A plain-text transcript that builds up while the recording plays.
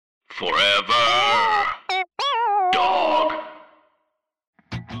Forever. Dog.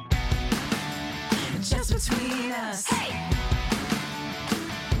 Just between us.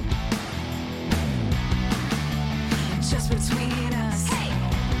 Just between us.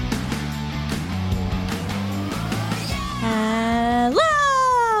 Hello,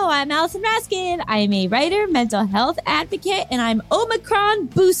 I'm Allison Raskin. I'm a writer, mental health advocate, and I'm Omicron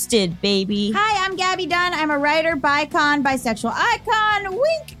boosted, baby. Hi, I'm Gabby Dunn. I'm a writer, bicon, bisexual icon,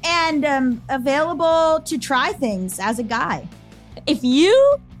 wink, and available to try things as a guy. If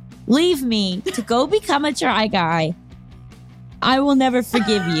you leave me to go become a try guy, I will never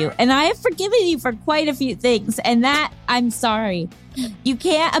forgive you. And I have forgiven you for quite a few things, and that, I'm sorry. You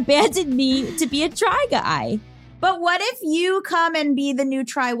can't abandon me to be a try guy. But what if you come and be the new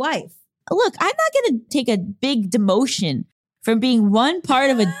try wife? Look, I'm not going to take a big demotion from being one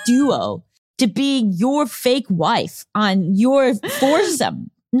part of a duo to being your fake wife on your foursome.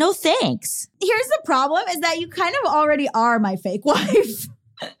 No thanks. Here's the problem is that you kind of already are my fake wife.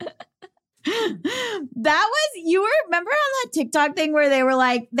 You remember on that TikTok thing where they were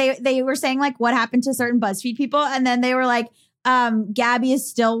like, they were saying like what happened to certain BuzzFeed people. And then they were like, Gabby is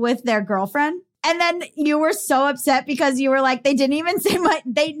still with their girlfriend. And then you were so upset because you were like, they didn't even say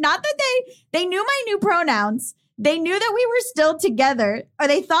they knew my new pronouns. They knew that we were still together, or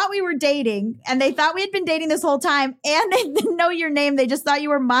they thought we were dating, and they thought we had been dating this whole time, and they didn't know your name. They just thought you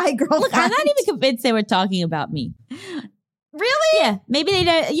were my girlfriend. Look, I'm not even convinced they were talking about me. Really? Yeah, maybe they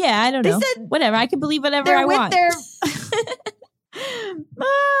don't. Yeah, I don't know. Said whatever. I can believe whatever I want.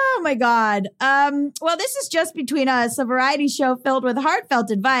 Oh my God. Well, this is Just Between Us, a variety show filled with heartfelt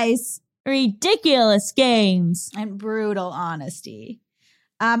advice, ridiculous games, and brutal honesty.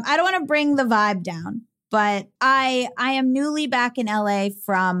 I don't want to bring the vibe down, but I am newly back in LA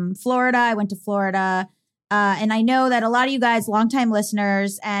from Florida. I went to Florida, and I know that a lot of you guys, longtime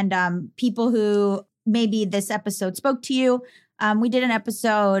listeners, and people who maybe this episode spoke to you. We did an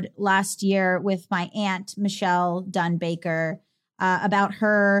episode last year with my aunt, Michelle Dunn Baker, about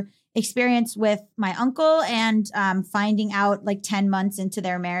her experience with my uncle and finding out like 10 months into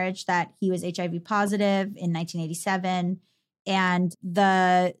their marriage that he was HIV positive in 1987, and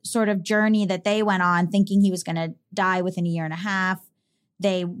the sort of journey that they went on thinking he was going to die within a year and a half.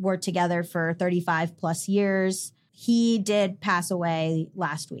 They were together for 35 plus years. He did pass away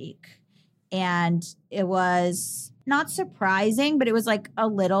last week. And it was not surprising, but it was like a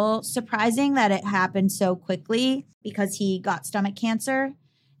little surprising that it happened so quickly because he got stomach cancer.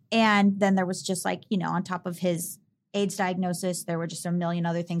 And then there was just like, on top of his AIDS diagnosis, there were just a million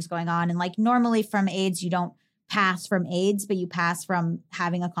other things going on. And like normally from AIDS, you don't pass from AIDS, but you pass from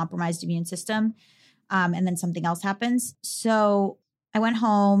having a compromised immune system. And then something else happens. So I went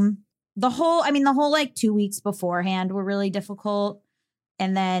home. The whole like 2 weeks beforehand were really difficult.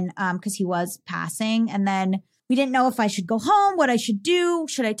 And then because he was passing, and then we didn't know if I should go home, what I should do.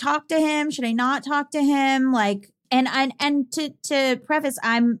 Should I talk to him? Should I not talk to him? Like, and to preface,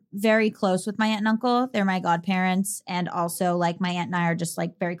 I'm very close with my aunt and uncle. They're my godparents. And also like my aunt and I are just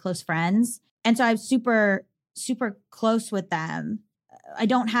like very close friends. And so I'm super, super close with them. I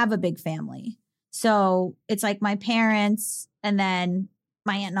don't have a big family. So it's like my parents and then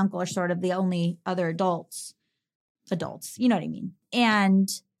my aunt and uncle are sort of the only other adults, you know what I mean? And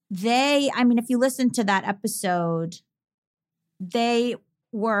if you listen to that episode, they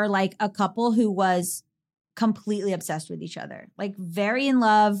were like a couple who was completely obsessed with each other, like very in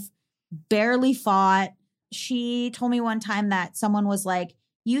love, barely fought. She told me one time that someone was like,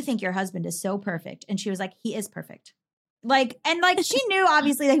 you think your husband is so perfect. And she was like, he is perfect. She knew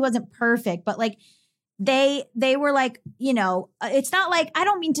obviously that he wasn't perfect, but like they were like, it's not like, I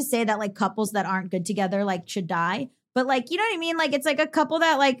don't mean to say that like couples that aren't good together like should die. But like, you know what I mean? Like, it's like a couple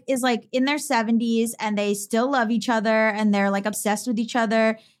that like is like in their 70s and they still love each other and they're like obsessed with each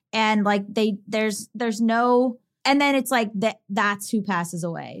other. And like there's no, and then it's like that's who passes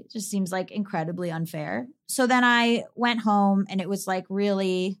away. It just seems like incredibly unfair. So then I went home and it was like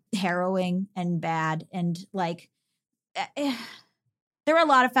really harrowing and bad. And like, there were a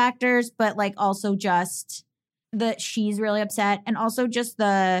lot of factors, but like also just she's really upset. And also just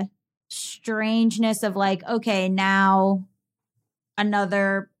the strangeness of like, okay, now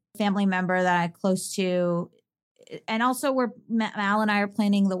another family member that I'm close to, and also Mal and I are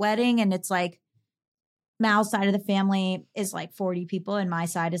planning the wedding, and it's like Mal's side of the family is like 40 people and my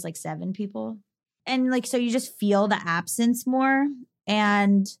side is like 7 people, and like so you just feel the absence more.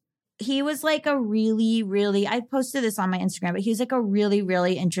 And he was like a really, really, I posted this on my Instagram, but he was like a really,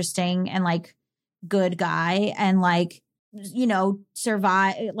 really interesting and like good guy, and like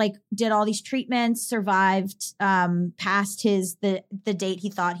survived, like did all these treatments, survived past the date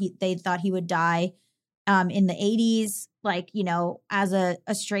they thought he would die in the 80s. Like, as a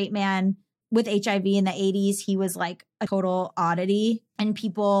straight man with HIV in the 80s, he was like a total oddity, and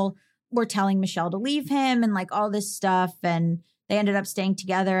people were telling Michelle to leave him and like all this stuff, and they ended up staying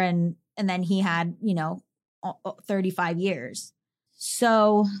together, and then he had 35 years.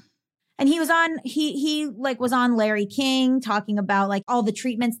 So, and he was on he was on Larry King talking about like all the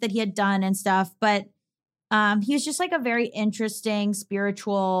treatments that he had done and stuff, but he was just like a very interesting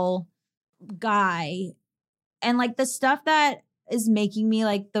spiritual guy. And like the stuff that is making me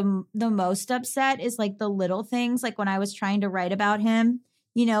like the most upset is like the little things, like when I was trying to write about him,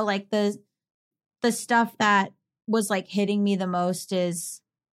 like the stuff that was like hitting me the most is,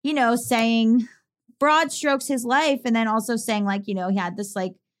 saying broad strokes his life, and then also saying like, he had this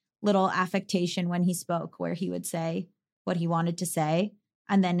like little affectation when he spoke where he would say what he wanted to say,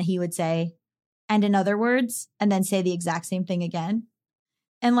 and then he would say, and in other words, and then say the exact same thing again.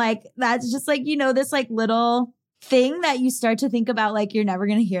 And like, that's just like, this like little thing that you start to think about, like, you're never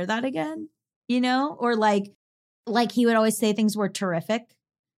going to hear that again, or like he would always say things were terrific.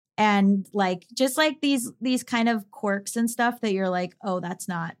 And like, just like these kind of quirks and stuff that you're like, oh, that's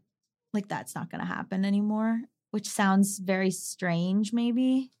not going to happen anymore, which sounds very strange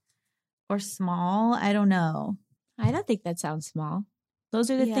maybe, or small. I don't know. I don't think that sounds small. Those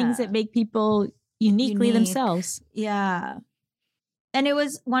are the things that make people uniquely themselves. Yeah. And it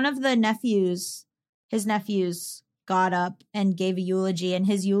was one of the nephews, his nephews got up and gave a eulogy, and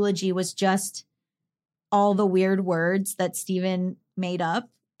his eulogy was just all the weird words that Stephen made up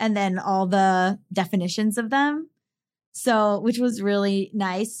and then all the definitions of them. So, which was really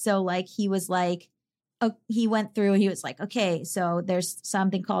nice. So like, he was like, he went through and he was like, okay, so there's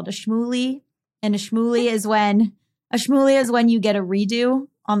something called a shmooly, and a shmooly is when you get a redo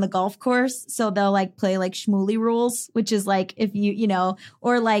on the golf course. So they'll like play like shmooly rules, which is like, if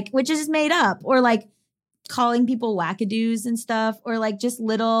or like, which is made up, or like calling people wackadoos and stuff, or like just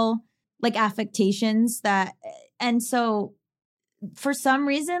little like affectations that. And so for some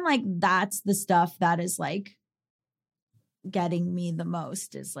reason, like that's the stuff that is like getting me the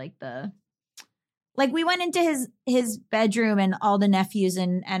most, is like like we went into his bedroom, and all the nephews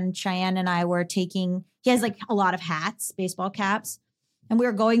and Cheyenne and I were taking, he has like a lot of hats, baseball caps. And we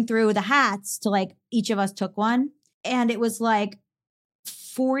were going through the hats to like, each of us took one. And it was like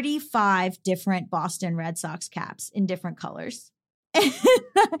 45 different Boston Red Sox caps in different colors. And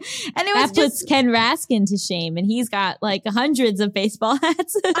it was that puts Ken Raskin to shame, and he's got like hundreds of baseball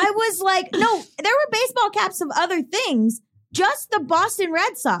hats. I was like, no, there were baseball caps of other things, just the Boston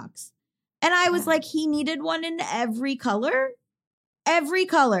Red Sox. And I was like, he needed one in every color, every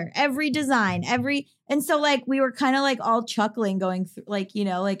design, and so like we were kind of like all chuckling going through, like,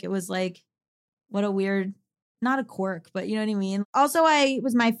 like it was like, what a weird, not a quirk, but you know what I mean? Also, it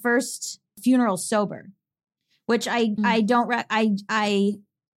was my first funeral sober, which I don't recommend.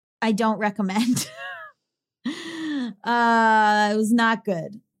 It was not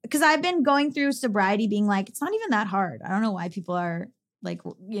good, because I've been going through sobriety being like, it's not even that hard. I don't know why people are like,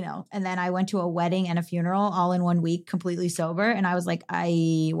 and then I went to a wedding and a funeral all in 1 week, completely sober. And I was like,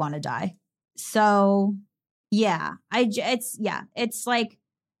 I want to die. So yeah, it's like,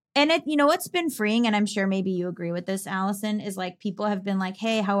 and it, what's been freeing, and I'm sure maybe you agree with this, Allison, is like people have been like,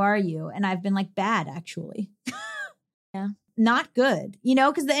 hey, how are you? And I've been like, bad, actually. Yeah. Not good,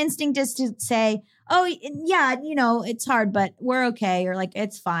 because the instinct is to say, oh, yeah, it's hard, but we're okay. Or like,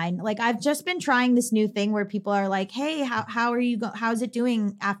 it's fine. Like, I've just been trying this new thing where people are like, hey, how are you? How's it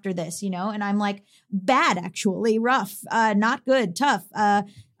doing after this? And I'm like, bad, actually, rough, not good, tough. They're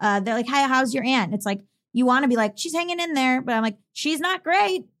like, hi, how's your aunt? It's like, you want to be like, she's hanging in there, but I'm like, she's not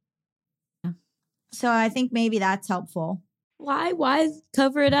great. So I think maybe that's helpful. Why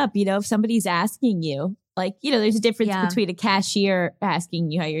cover it up? If somebody's asking you, like, there's a difference between a cashier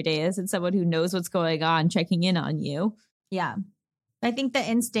asking you how your day is and someone who knows what's going on, checking in on you. Yeah. I think the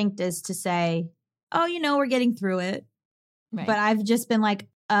instinct is to say, oh, we're getting through it. Right. But I've just been like,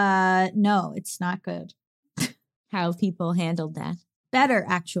 no, it's not good. How have people handled that? Better,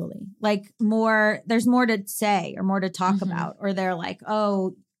 actually. Like there's more to say or more to talk about. Or they're like,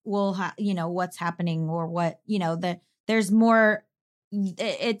 oh, well, what's happening, or what, there's more.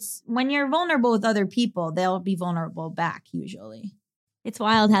 It's when you're vulnerable with other people, they'll be vulnerable back usually. It's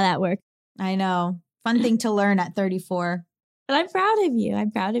wild how that works. I know. Fun thing to learn at 34. But I'm proud of you.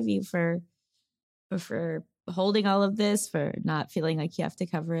 I'm proud of you for holding all of this, for not feeling like you have to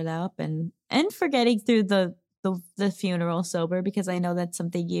cover it up, and for getting through the funeral sober, because I know that's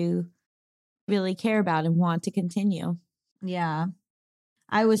something you really care about and want to continue. Yeah.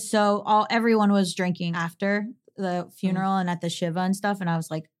 Everyone was drinking after the funeral and at the Shiva and stuff. And I was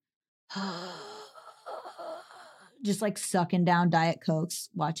like, just like sucking down Diet Cokes,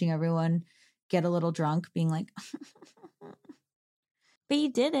 watching everyone get a little drunk, being like, But you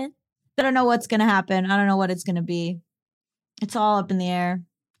did it. I don't know what's going to happen. I don't know what it's going to be. It's all up in the air.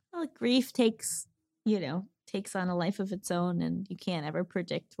 Well, grief takes on a life of its own, and you can't ever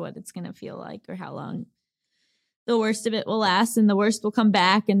predict what it's going to feel like or how long the worst of it will last, and the worst will come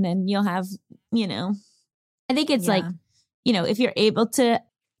back, and then you'll have, I think it's like, if you're able to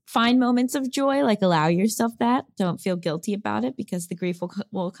find moments of joy, like allow yourself that. Don't feel guilty about it because the grief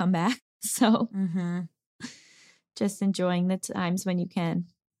will come back. So just enjoying the times when you can.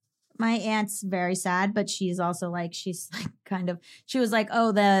 My aunt's very sad, but she's also like, she was like,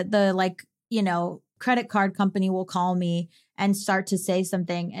 oh, the credit card company will call me and start to say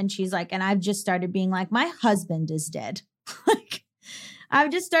something. And she's like, and I've just started being like, my husband is dead. Like,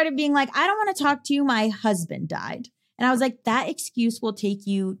 I've just started being like, I don't want to talk to you. My husband died. And I was like, that excuse will take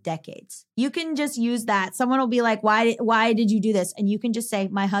you decades. You can just use that. Someone will be like, why did you do this? And you can just say,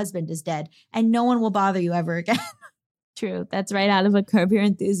 my husband is dead. And no one will bother you ever again. True. That's right out of a Curb Your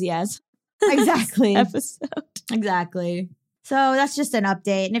Enthusiasm. Exactly. episode. Exactly. So that's just an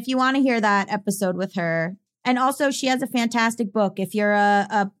update. And if you want to hear that episode with her, and also she has a fantastic book. If you're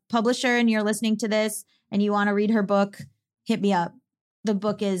a publisher and you're listening to this and you want to read her book, hit me up. The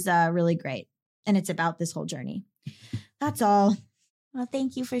book is really great. And it's about this whole journey. That's all. Well,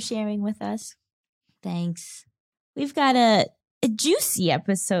 thank you for sharing with us. Thanks. We've got a juicy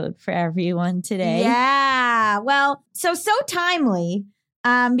episode for everyone today. Yeah. Well, so timely.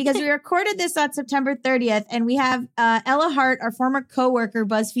 Because we recorded this on September 30th, and we have Ella Hart, our former coworker,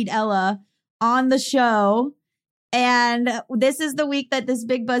 Buzzfeed Ella, on the show. And this is the week that this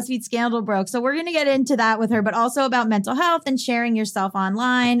big Buzzfeed scandal broke. So we're going to get into that with her, but also about mental health and sharing yourself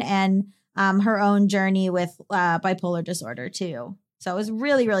online and her own journey with bipolar disorder, too. So it was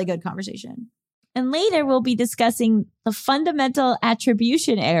really, really good conversation. And later we'll be discussing the fundamental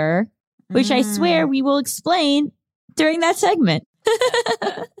attribution error, which I swear we will explain during that segment.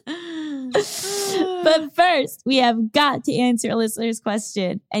 But first, we have got to answer a listener's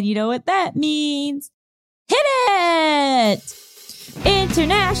question. And you know what that means? Hit it!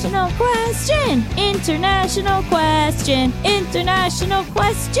 International question! International question! International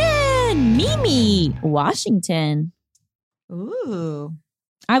question! Mimi, Washington. Ooh.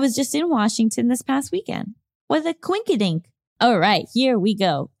 I was just in Washington this past weekend. What a quinkadink. All right, here we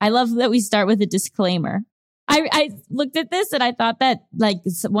go. I love that we start with a disclaimer. I looked at this and I thought that like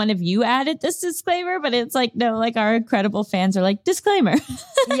one of you added this disclaimer, but it's like, no, like our incredible fans are like, disclaimer.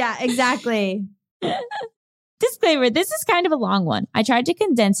 Yeah, exactly. Disclaimer, this is kind of a long one. I tried to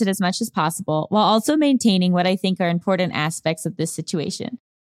condense it as much as possible while also maintaining what I think are important aspects of this situation.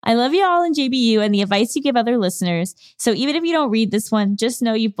 I love you all in JBU and the advice you give other listeners. So even if you don't read this one, just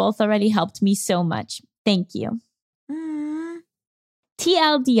know you've both already helped me so much. Thank you.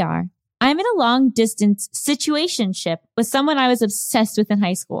 TLDR. I'm in a long-distance situationship with someone I was obsessed with in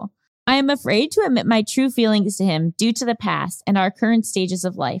high school. I am afraid to admit my true feelings to him due to the past and our current stages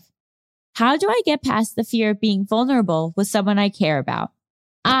of life. How do I get past the fear of being vulnerable with someone I care about?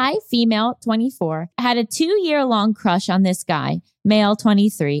 I, female, 24, had a 2-year-long crush on this guy, male,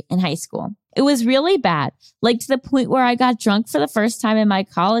 23, in high school. It was really bad, like to the point where I got drunk for the first time in my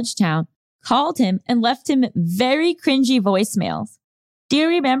college town, called him, and left him very cringy voicemails. Do you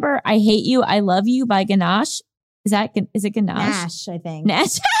remember I Hate You, I Love You by Ganache? Is it Ganache? Nash, I think.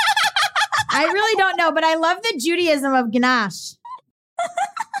 Nash. I really don't know, but I love the Judaism of Ganache.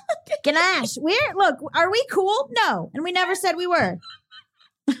 Ganache. Are we cool? No. And we never said we were.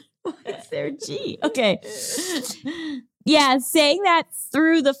 What's their G? Okay. Yeah, saying that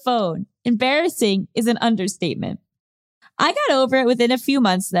through the phone. Embarrassing is an understatement. I got over it within a few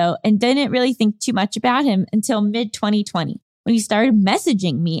months, though, and didn't really think too much about him until mid-2020. When he started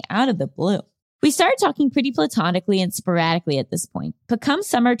messaging me out of the blue. We started talking pretty platonically and sporadically at this point. But come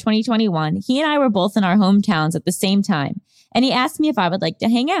summer 2021, he and I were both in our hometowns at the same time, and he asked me if I would like to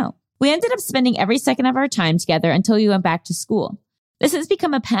hang out. We ended up spending every second of our time together until we went back to school. This has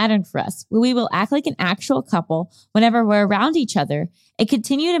become a pattern for us, where we will act like an actual couple whenever we're around each other and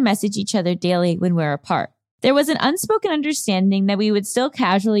continue to message each other daily when we're apart. There was an unspoken understanding that we would still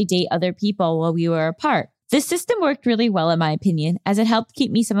casually date other people while we were apart. This system worked really well, in my opinion, as it helped keep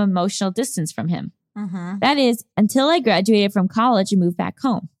me some emotional distance from him. That is, until I graduated from college and moved back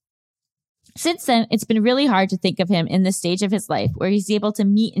home. Since then, it's been really hard to think of him in this stage of his life where he's able to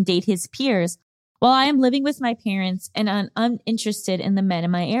meet and date his peers while I am living with my parents and uninterested in the men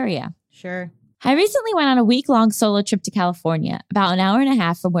in my area. Sure. I recently went on a week-long solo trip to California, about an hour and a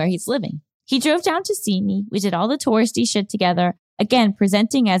half from where he's living. He drove down to see me. We did all the touristy shit together, again,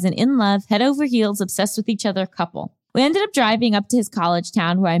 presenting as an in-love, head-over-heels, obsessed with each other couple. We ended up driving up to his college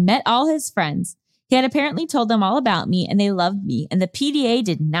town where I met all his friends. He had apparently told them all about me, and they loved me, and the PDA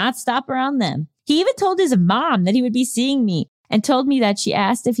did not stop around them. He even told his mom that he would be seeing me and told me that she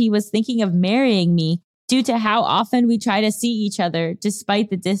asked if he was thinking of marrying me due to how often we try to see each other despite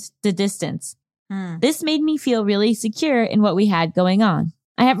the distance. This made me feel really secure in what we had going on.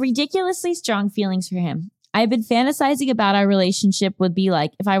 I have ridiculously strong feelings for him. I have been fantasizing about our relationship would be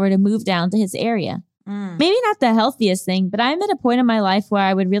like if I were to move down to his area. Maybe not the healthiest thing, but I'm at a point in my life where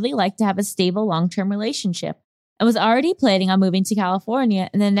I would really like to have a stable long-term relationship. I was already planning on moving to California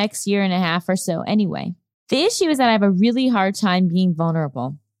in the next year and a half or so anyway. The issue is that I have a really hard time being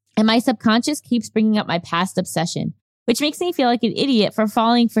vulnerable, and my subconscious keeps bringing up my past obsession, which makes me feel like an idiot for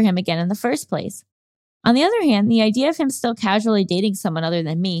falling for him again in the first place. On the other hand, the idea of him still casually dating someone other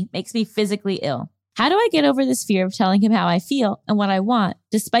than me makes me physically ill. How do I get over this fear of telling him how I feel and what I want,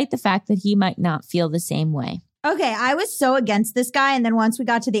 despite the fact that he might not feel the same way? Okay, I was so against this guy. And then once we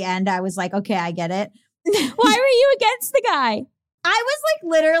got to the end, I was like, okay, I get it. Why were you against the guy? I was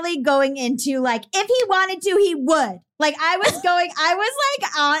like literally going into like, if he wanted to, he would. Like I was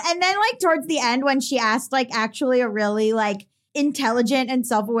like on, and then like towards the end when she asked like actually a really like intelligent and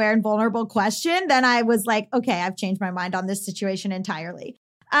self-aware and vulnerable question, then I was like, okay, I've changed my mind on this situation entirely.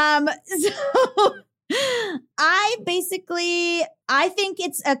 So I think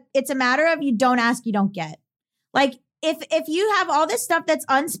it's a matter of you don't ask, you don't get. Like if you have all this stuff that's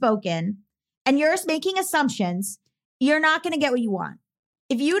unspoken and you're making assumptions, you're not going to get what you want.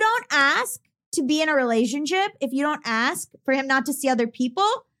 If you don't ask to be in a relationship, if you don't ask for him not to see other people,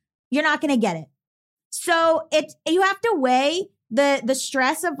 you're not going to get it. So you have to weigh the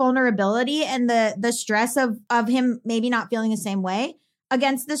stress of vulnerability and the stress of him maybe not feeling the same way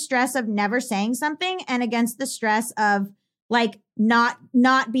against the stress of never saying something and against the stress of like not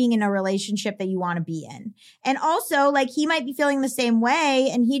being in a relationship that you want to be in. And also like he might be feeling the same way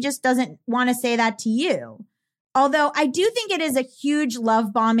and he just doesn't want to say that to you. Although I do think it is a huge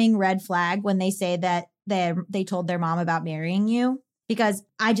love bombing red flag when they say that they told their mom about marrying you, because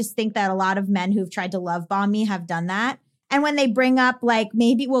I just think that a lot of men who've tried to love bomb me have done that. And when they bring up like,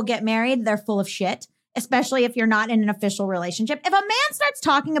 maybe we'll get married, they're full of shit, especially if you're not in an official relationship. If a man starts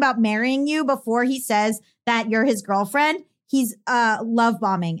talking about marrying you before he says that you're his girlfriend, he's love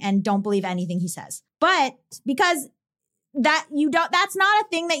bombing and don't believe anything he says. But because that's not a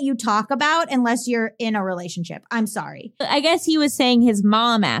thing that you talk about unless you're in a relationship. I'm sorry. I guess he was saying his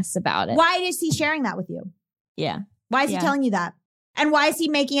mom asked about it. Why is he sharing that with you? Yeah. Why is he telling you that? And why is he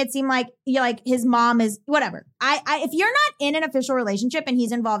making it seem like you're like his mom is whatever? If you're not in an official relationship and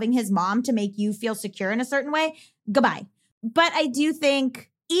he's involving his mom to make you feel secure in a certain way, goodbye. But I do think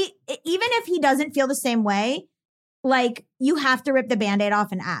even if he doesn't feel the same way, like you have to rip the Band-Aid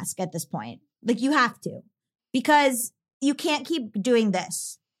off and ask at this point. Like you have to, because you can't keep doing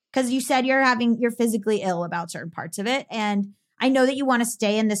this because you said you're physically ill about certain parts of it. And I know that you want to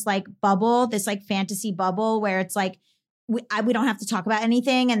stay in this like bubble, this like fantasy bubble where it's like, we don't have to talk about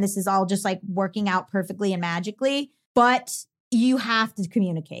anything. And this is all just like working out perfectly and magically, but you have to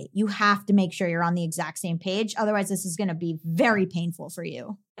communicate. You have to make sure you're on the exact same page. Otherwise, this is going to be very painful for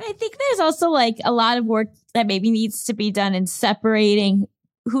you. And I think there's also like a lot of work that maybe needs to be done in separating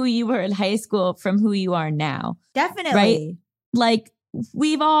who you were in high school from who you are now. Definitely. Right? Like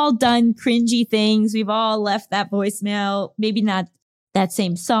we've all done cringy things. We've all left that voicemail, maybe not that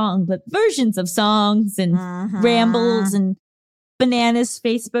same song, but versions of songs and rambles and bananas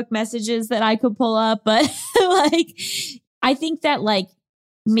Facebook messages that I could pull up. But like, I think that like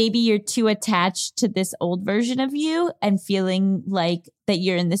maybe you're too attached to this old version of you and feeling like that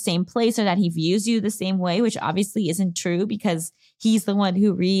you're in the same place or that he views you the same way, which obviously isn't true because he's the one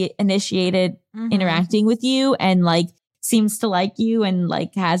who reinitiated interacting with you and like seems to like you and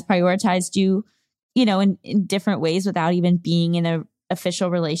like has prioritized you, you know, in different ways without even being in a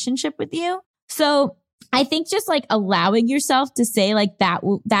official relationship with you. So I think just like allowing yourself to say like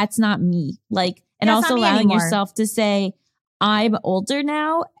that's not me. Like, and That's also not me allowing anymore. yourself to say, I'm older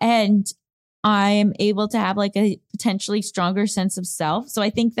now and I'm able to have like a potentially stronger sense of self. So I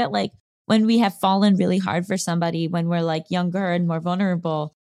think that like when we have fallen really hard for somebody, when we're like younger and more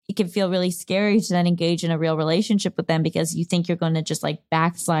vulnerable, it can feel really scary to then engage in a real relationship with them because you think you're going to just like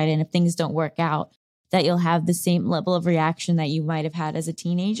backslide. And if things don't work out, that you'll have the same level of reaction that you might have had as a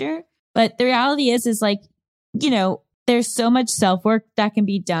teenager. But the reality is like, you know, there's so much self-work that can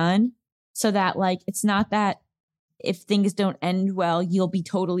be done so that like, it's not that if things don't end well, you'll be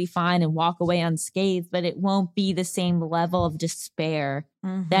totally fine and walk away unscathed, but it won't be the same level of despair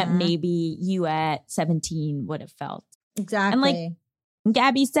that maybe you at 17 would have felt. Exactly. And like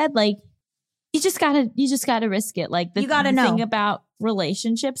Gabby said, like, you just gotta risk it. Like the thing about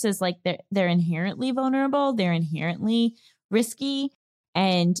relationships is like they're inherently vulnerable, they're inherently risky,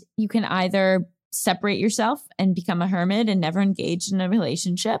 and you can either separate yourself and become a hermit and never engage in a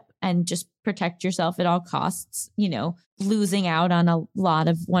relationship and just protect yourself at all costs, you know, losing out on a lot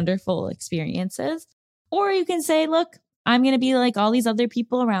of wonderful experiences. Or you can say, look, I'm going to be like all these other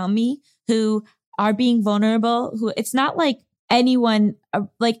people around me who are being vulnerable, who it's not like anyone,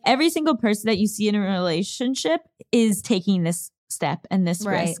 like every single person that you see in a relationship is taking this step and this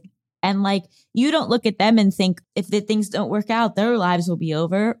risk. And like, you don't look at them and think if the things don't work out, their lives will be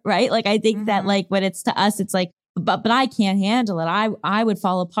over. Right. Like, I think that like when it's to us, it's like, but I can't handle it. I would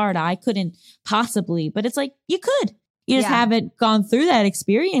fall apart. I couldn't possibly, but it's like, you could, you just haven't gone through that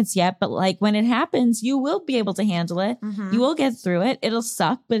experience yet. But like when it happens, you will be able to handle it. You will get through it. It'll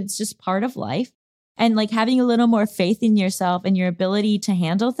suck, but it's just part of life. And like having a little more faith in yourself and your ability to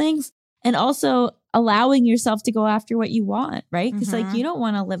handle things, and also allowing yourself to go after what you want, right? Because like you don't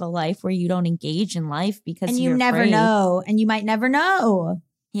want to live a life where you don't engage in life because and you're you never afraid. know, and you might never know.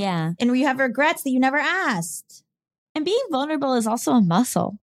 Yeah. And you have regrets that you never asked. And being vulnerable is also a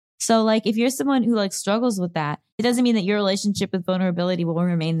muscle. So like if you're someone who like struggles with that, it doesn't mean that your relationship with vulnerability will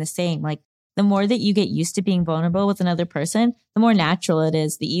remain the same. Like the more that you get used to being vulnerable with another person, the more natural it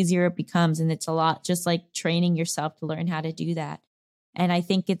is, the easier it becomes. And it's a lot just like training yourself to learn how to do that. And I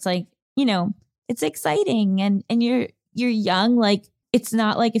think it's like, you know, it's exciting and you're young. Like it's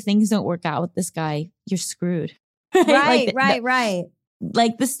not like if things don't work out with this guy, you're screwed. Right, like right.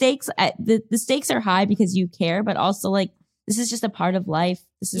 Like the stakes are high because you care, but also like this is just a part of life.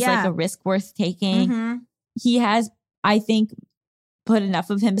 This is like a risk worth taking. He has, I think, put enough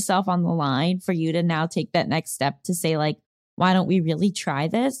of himself on the line for you to now take that next step to say like, why don't we really try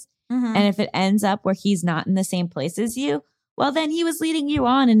this? And if it ends up where he's not in the same place as you, well, then he was leading you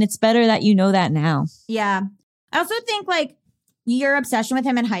on, and it's better that you know that now. Yeah. I also think like your obsession with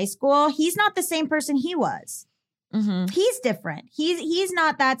him in high school, he's not the same person he was. He's different. He's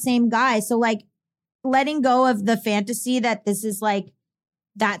not that same guy. So like letting go of the fantasy that this is like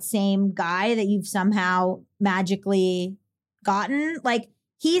that same guy that you've somehow magically gotten, like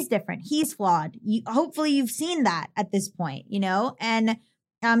he's different. He's flawed. Hopefully you've seen that at this point, you know, and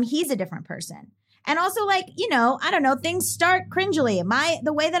he's a different person. And also like, you know, I don't know, things start cringily.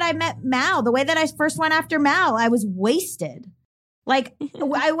 The way that I met Mal, the way that I first went after Mal, I was wasted. Like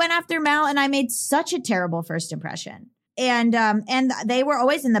I went after Mal and I made such a terrible first impression. And they were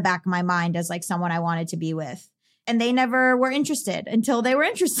always in the back of my mind as like someone I wanted to be with. And they never were interested until they were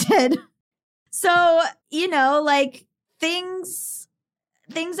interested. So, you know, like things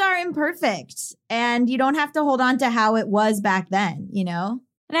are imperfect and you don't have to hold on to how it was back then, you know?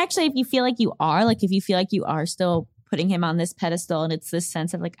 And actually, if you feel like you are still putting him on this pedestal and it's this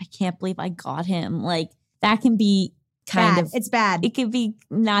sense of like, I can't believe I got him, like that can be It's bad. It could be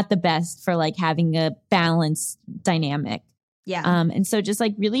not the best for like having a balanced dynamic. Yeah. And so just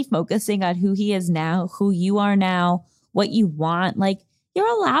like really focusing on who he is now, who you are now, what you want, like you're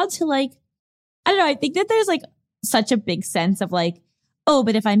allowed to like, I don't know. I think that there's like such a big sense of like, oh,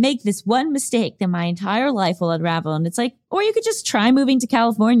 but if I make this one mistake, then my entire life will unravel. And it's like, or you could just try moving to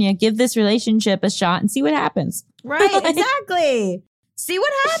California, give this relationship a shot and see what happens. Right. Exactly. See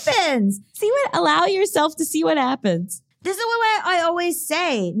what happens. Allow yourself to see what happens. This is what I always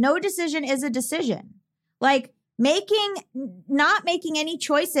say. No decision is a decision. Like not making any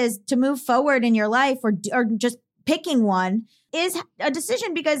choices to move forward in your life or just picking one is a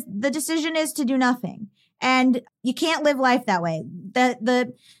decision because the decision is to do nothing. And you can't live life that way.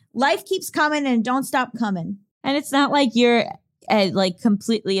 The life keeps coming and don't stop coming. And it's not like you're like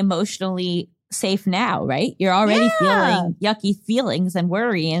completely emotionally safe now, right? You're already feeling yucky feelings and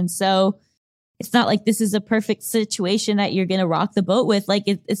worry. And so it's not like this is a perfect situation that you're going to rock the boat with. Like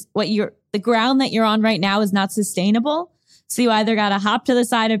it's the ground that you're on right now is not sustainable. So you either got to hop to the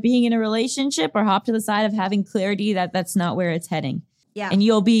side of being in a relationship or hop to the side of having clarity that that's not where it's heading. Yeah. And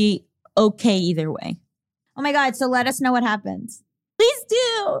you'll be okay either way. Oh my God. So let us know what happens. Please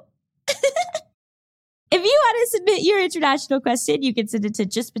do. If you want to submit your international question, you can send it to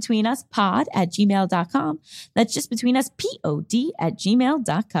justbetweenuspod@gmail.com. That's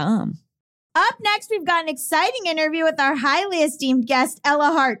justbetweenuspod@gmail.com. Up next, we've got an exciting interview with our highly esteemed guest,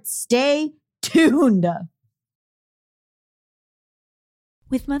 Ella Hart. Stay tuned.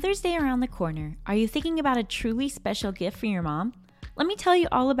 With Mother's Day around the corner, are you thinking about a truly special gift for your mom? let me tell you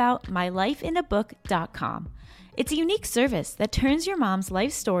all about mylifeinabook.com. It's a unique service that turns your mom's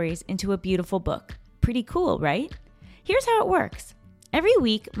life stories into a beautiful book. Pretty cool, right? Here's how it works. Every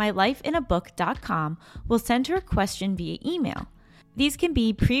week, mylifeinabook.com will send her a question via email. These can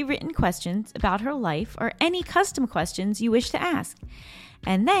be pre-written questions about her life or any custom questions you wish to ask.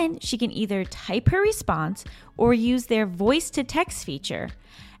 And then she can either type her response or use their voice-to-text feature.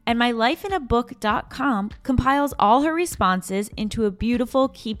 And mylifeinabook.com compiles all her responses into a beautiful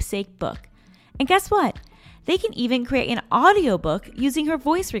keepsake book. And guess what? They can even create an audiobook using her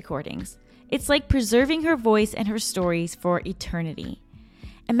voice recordings. It's like preserving her voice and her stories for eternity.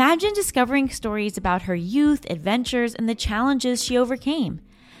 Imagine discovering stories about her youth, adventures, and the challenges she overcame.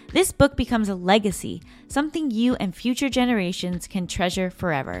 This book becomes a legacy, something you and future generations can treasure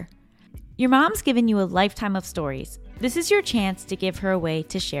forever. Your mom's given you a lifetime of stories. This is your chance to give her a way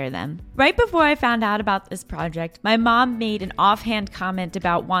to share them. Right before I found out about this project, my mom made an offhand comment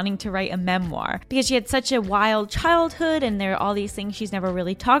about wanting to write a memoir because she had such a wild childhood and there are all these things she's never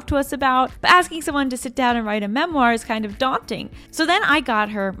really talked to us about. But asking someone to sit down and write a memoir is kind of daunting. So then I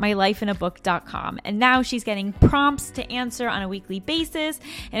got her mylifeinabook.com, and now she's getting prompts to answer on a weekly basis,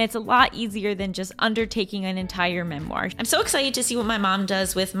 and it's a lot easier than just undertaking an entire memoir. I'm so excited to see what my mom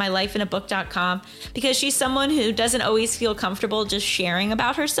does with mylifeinabook.com because she's someone who doesn't always feel comfortable just sharing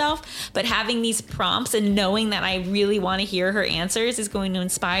about herself, but having these prompts and knowing that I really want to hear her answers is going to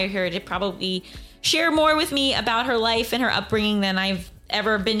inspire her to probably share more with me about her life and her upbringing than I've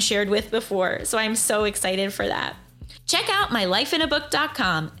ever been shared with before. So I'm so excited for that. Check out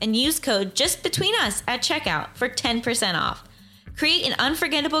mylifeinabook.com and use code JustBetweenUs at checkout for 10% off. Create an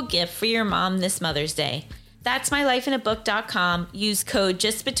unforgettable gift for your mom this Mother's Day. That's mylifeinabook.com. Use code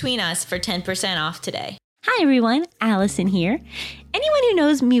JustBetweenUs for 10% off today. Hi everyone, Allison here. Anyone who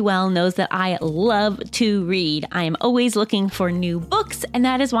knows me well knows that I love to read. I am always looking for new books, and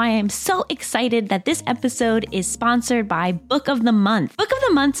that is why I'm so excited that this episode is sponsored by Book of the Month. Book of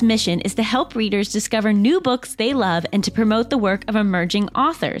the Month's mission is to help readers discover new books they love and to promote the work of emerging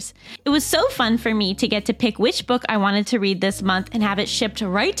authors. It was so fun for me to get to pick which book I wanted to read this month and have it shipped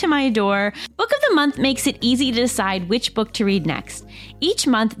right to my door. Book of the Month makes it easy to decide which book to read next. Each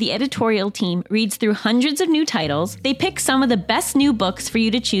month, the editorial team reads through hundreds of new titles. They pick some of the best new books for you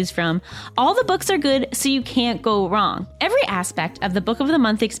to choose from. All the books are good, so you can't go wrong. Every aspect of the Book of the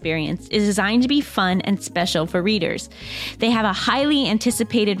Month experience is designed to be fun and special for readers. They have a highly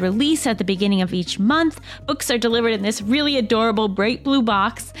anticipated release at the beginning of each month. Books are delivered in this really adorable bright blue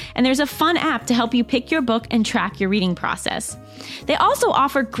box, and there's a fun app to help you pick your book and track your reading process. They also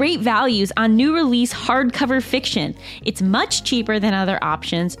offer great values on new release hardcover fiction. It's much cheaper than other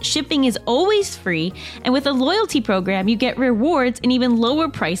options, shipping is always free, and with a loyalty program, you get rewards and even lower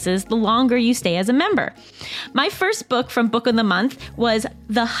prices the longer you stay as a member. My first book from Book of the Month was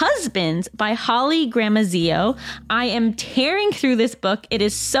The Husbands by Holly Gramazio. I am tearing through this book. It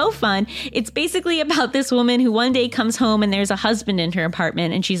is so fun. It's basically about this woman who one day comes home and there's a husband in her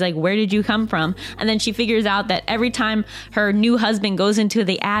apartment, and she's like, "Where did you come from?" And then she figures out that every time her new husband goes into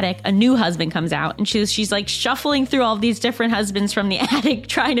the attic, a new husband comes out, and she's like shuffling through all these different husbands from the attic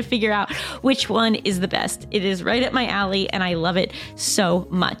trying to figure out which one is the best. It is right up my alley and I love it so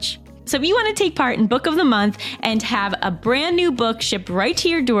much. So if you want to take part in Book of the Month and have a brand new book shipped right to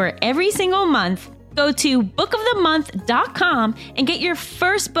your door every single month, go to bookofthemonth.com and get your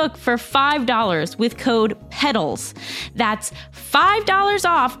first book for $5 with code PEDALS. That's $5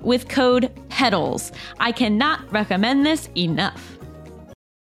 off with code PEDALS. I cannot recommend this enough.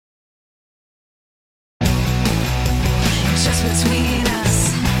 Just between us.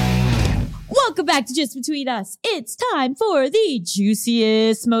 Welcome back to Just Between Us. It's time for the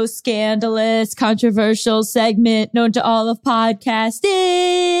juiciest, most scandalous, controversial segment known to all of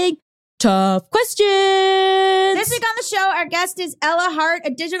podcasting. Tough questions. This week on the show, our guest is Ella Hart, a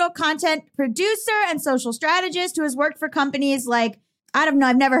digital content producer and social strategist who has worked for companies like, I don't know,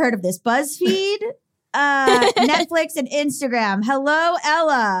 I've never heard of this, Buzzfeed, Netflix, and Instagram. Hello,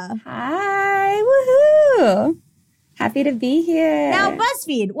 Ella. Hi, woohoo. Happy to be here. Now,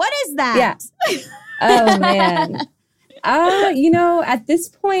 Buzzfeed, what is that? Yeah. Oh, man. At this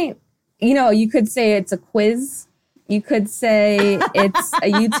point, you could say it's a quiz. You could say it's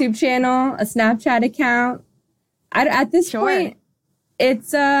a YouTube channel, a Snapchat account. At this point,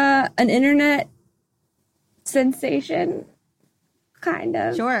 it's an internet sensation, kind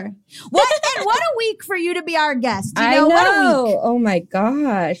of. Sure. What a week for you to be our guest. I know. What a week. Oh my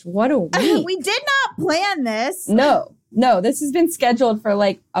gosh, what a week. We did not plan this. No, this has been scheduled for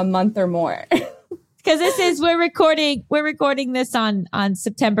like a month or more. Because we're recording this on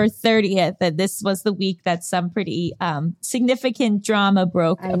September 30th, and this was the week that some pretty significant drama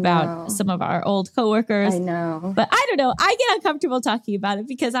broke about some of our old coworkers. I know. But I don't know. I get uncomfortable talking about it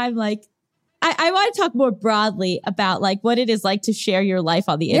because I'm like, I want to talk more broadly about like what it is like to share your life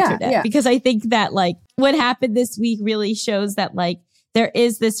on the internet. Because I think that like what happened this week really shows that like there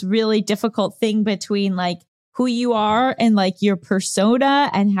is this really difficult thing between like who you are and like your persona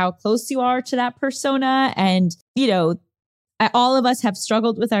and how close you are to that persona. And, you know, all of us have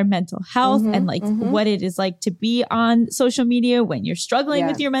struggled with our mental health and like what it is like to be on social media when you're struggling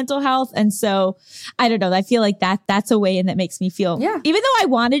with your mental health. And so I don't know. I feel like that's a way and that makes me feel, even though I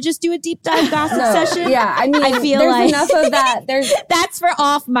want to just do a deep dive gossip session. Yeah. I mean, I feel there's like enough of that. That's for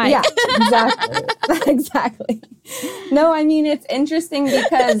off mic. Yeah, exactly. Exactly. No, I mean, it's interesting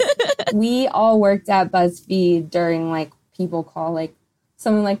because we all worked at Buzzfeed during like people call like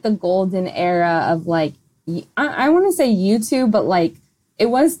something like the golden era of like, I want to say YouTube, but like it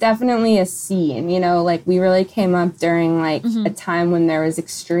was definitely a scene, you know, like we really came up during like a time when there was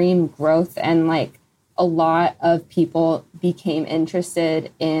extreme growth and like a lot of people became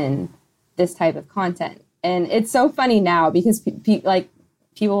interested in this type of content. And it's so funny now because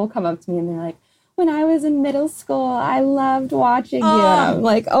people will come up to me and they're like, when I was in middle school, I loved watching you. And I'm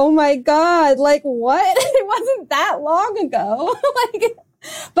like, oh my God, like what? It wasn't that long ago. Like,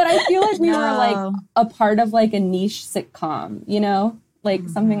 but I feel like we were like a part of like a niche sitcom, you know, like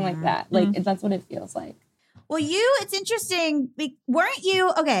something like that. Like that's what it feels like. Well, it's interesting. Weren't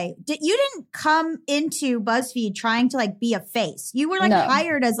you, okay, you didn't come into BuzzFeed trying to like be a face. You were like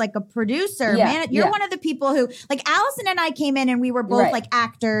hired as like a producer. You're one of the people who, like Allison and I came in and we were both like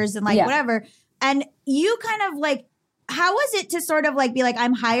actors and like whatever. And you kind of like, how was it to sort of like be like,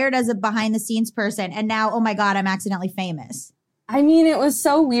 I'm hired as a behind the scenes person and now, oh my God, I'm accidentally famous? I mean, it was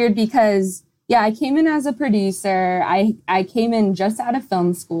so weird because, I came in as a producer. I came in just out of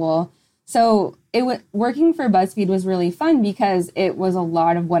film school. So working for BuzzFeed was really fun because it was a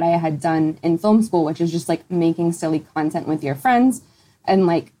lot of what I had done in film school, which is just like making silly content with your friends and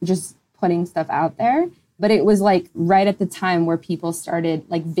like just putting stuff out there. But it was like right at the time where people started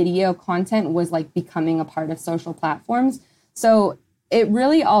like video content was like becoming a part of social platforms. So it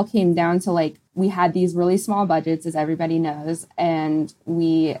really all came down to like, we had these really small budgets, as everybody knows, and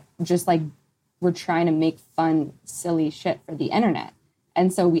we just like were trying to make fun, silly shit for the internet.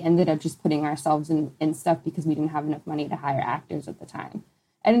 And so we ended up just putting ourselves in stuff because we didn't have enough money to hire actors at the time.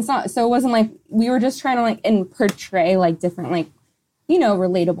 And it wasn't like, we were just trying to like portray like different like, you know,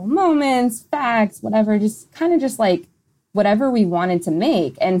 relatable moments, facts, whatever, just kind of just like whatever we wanted to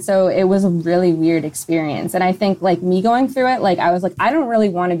make. And so it was a really weird experience. And I think like me going through it, like I was like, I don't really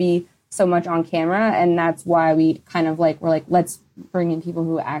want to be so much on camera. And that's why we kind of like, we're like, let's bring in people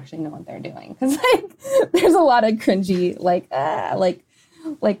who actually know what they're doing. Cause like there's a lot of cringy,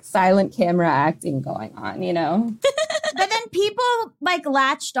 like silent camera acting going on, you know? But then people like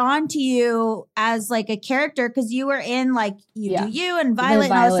latched on to you as like a character because you were in like You Do You and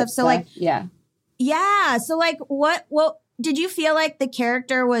Violet and all that stuff. So like, yeah. So like what did you feel like the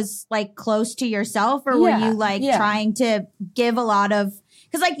character was like close to yourself or were you like trying to give a lot of,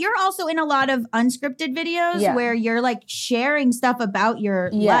 because like you're also in a lot of unscripted videos where you're like sharing stuff about your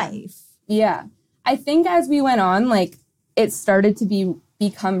life. Yeah. I think as we went on, like it started to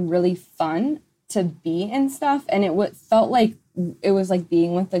become really fun to be in stuff. And it felt like it was like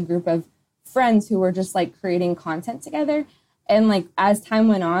being with a group of friends who were just like creating content together. And like as time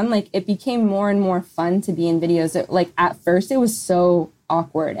went on, like it became more and more fun to be in videos. Like at first it was so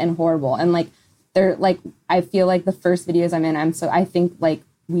awkward and horrible. And like they're like, I feel like the first videos I'm in, I think like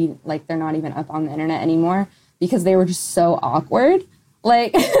they're not even up on the internet anymore because they were just so awkward.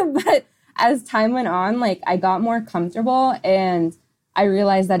 Like, but as time went on, like I got more comfortable and I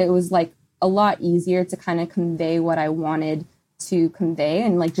realized that it was like a lot easier to kind of convey what I wanted to convey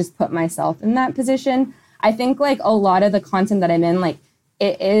and like just put myself in that position. I think like a lot of the content that I'm in, like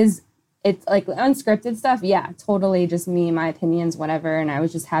it's like unscripted stuff. Yeah, totally just me, my opinions, whatever. And I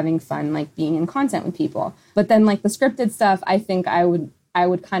was just having fun, like being in content with people. But then like the scripted stuff, I think I would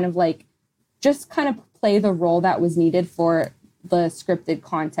kind of like just kind of play the role that was needed for the scripted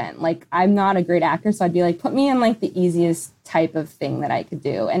content. Like I'm not a great actor, so I'd be like, put me in like the easiest type of thing that I could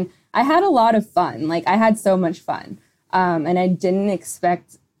do. And I had a lot of fun. Like I had so much fun. And I didn't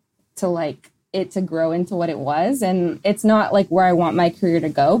expect to like it to grow into what it was. And it's not like where I want my career to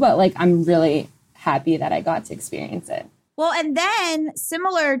go, but like I'm really happy that I got to experience it. Well, and then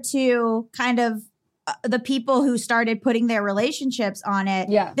similar to kind of the people who started putting their relationships on it,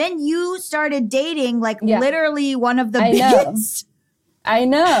 then you started dating like literally one of the biggest I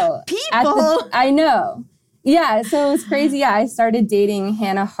know. People. I know. Yeah, so it was crazy. Yeah, I started dating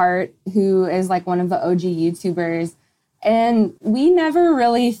Hannah Hart, who is like one of the OG YouTubers. And we never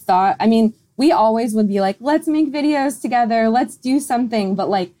really thought, I mean, we always would be like, let's make videos together, let's do something. But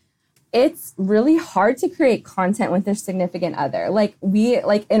like, it's really hard to create content with a significant other. Like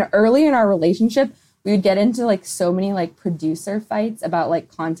early in our relationship, we would get into like so many like producer fights about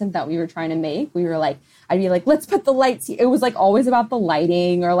like content that we were trying to make. We were like, I'd be like, let's put the lights here. It was like always about the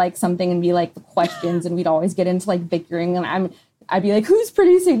lighting or like something, and be like the questions, and we'd always get into like bickering. And I'd be like, who's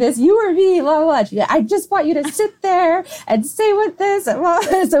producing this? You or me? Blah, blah, blah. I just want you to sit there and say what this. And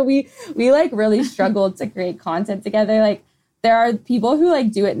blah. So we like really struggled to create content together. Like there are people who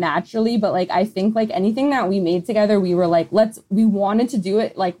like do it naturally, but like I think like anything that we made together, we were like, we wanted to do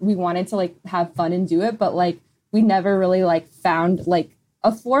it. Like we wanted to like have fun and do it, but like we never really like found like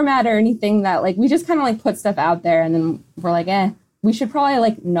a format or anything that like we just kind of like put stuff out there, and then we're like, we should probably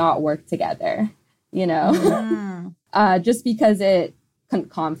like not work together, you know, just because it can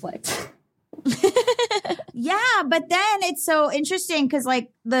conflict. Yeah, but then it's so interesting because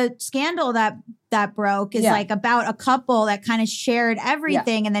like the scandal that broke is like about a couple that kind of shared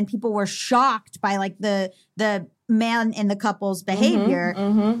everything, and then people were shocked by like the man in the couple's behavior.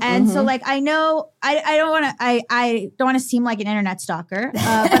 So like I know I don't want to seem like an internet stalker,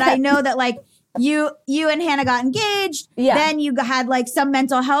 but I know that like you and Hannah got engaged, then you had like some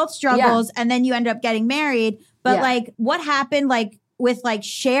mental health struggles, and then you ended up getting married. But like what happened like with like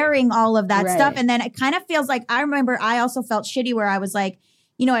sharing all of that stuff, and then it kind of feels like, I remember I also felt shitty where I was like,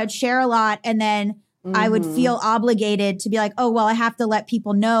 you know, I'd share a lot, and then I would feel obligated to be like, oh, well, I have to let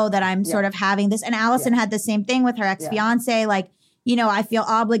people know that I'm sort of having this. And Allison had the same thing with her ex-fiance. Like, you know, I feel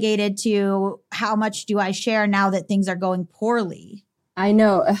obligated to, how much do I share now that things are going poorly? I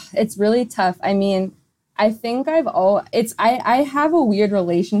know. It's really tough. I mean, I think I have a weird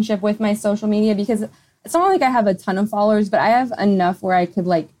relationship with my social media, because it's not like I have a ton of followers, but I have enough where I could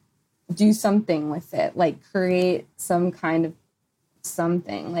like do something with it, like create some kind of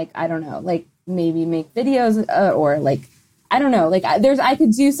something, like, I don't know, like maybe make videos or like, I don't know, like I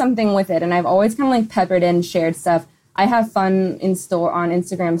could do something with it. And I've always kind of like peppered in shared stuff. I have fun on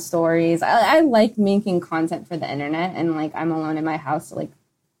Instagram stories. I like making content for the internet, and like I'm alone in my house to like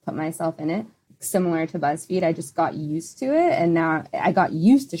put myself in it. Similar to Buzzfeed, I just got used to it, and now I got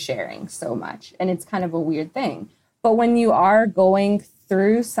used to sharing so much, and it's kind of a weird thing. But when you are going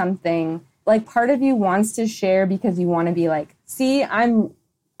through something, like part of you wants to share because you want to be like, see, I'm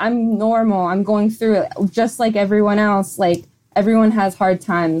normal. I'm going through it just like everyone else. Like everyone has hard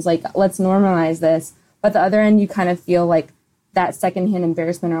times. Like let's normalize this. But the other end, you kind of feel like that secondhand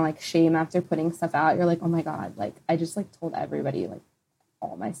embarrassment or like shame after putting stuff out. You're like, oh my God, like I just like told everybody like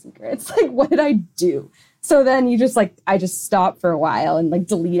all my secrets. Like what did I do? So then you just like, I just stop for a while and like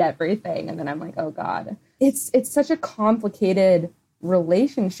delete everything. And then I'm like, oh God, it's such a complicated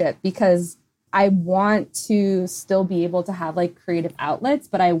relationship, because I want to still be able to have like creative outlets,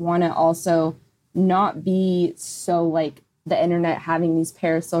 but I want to also not be so like the internet having these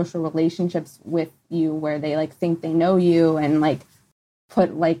parasocial relationships with you where they like think they know you and like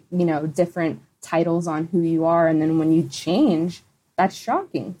put like, you know, different titles on who you are. And then when you change, that's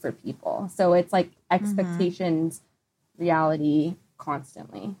shocking for people. So it's like expectations, reality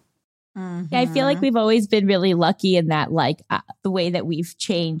constantly. Yeah, I feel like we've always been really lucky in that, like the way that we've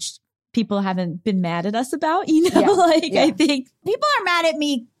changed, people haven't been mad at us about, you know, I think people are mad at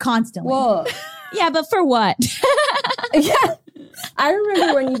me constantly. Whoa. Yeah, but for what? Yeah. I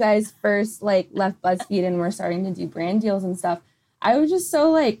remember when you guys first like left BuzzFeed and were starting to do brand deals and stuff, I was just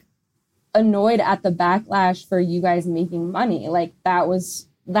so like annoyed at the backlash for you guys making money. Like that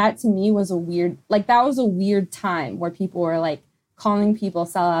to me was a weird time where people were like calling people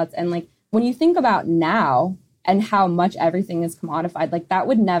sellouts. And like when you think about now and how much everything is commodified, like that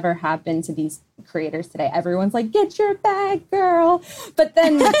would never happen to these creators today. Everyone's like, get your bag, girl. But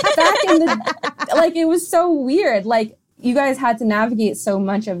then back in the, like, it was so weird. Like you guys had to navigate so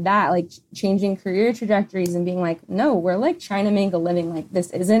much of that, like changing career trajectories and being like, no, we're like trying to make a living. Like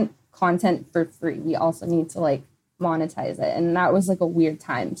this isn't content for free. We also need to like monetize it. And that was like a weird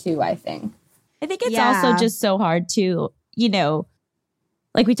time too, I think. I think it's also just so hard to, you know,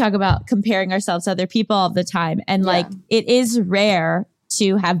 like we talk about comparing ourselves to other people all the time. And like, it is rare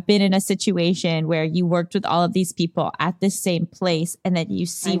to have been in a situation where you worked with all of these people at the same place and then you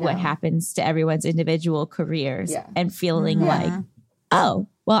see what happens to everyone's individual careers and feeling like, oh,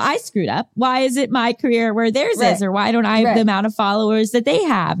 well, I screwed up. Why is it my career where theirs is? Or why don't I have the amount of followers that they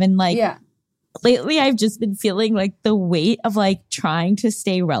have? And like, lately I've just been feeling like the weight of like trying to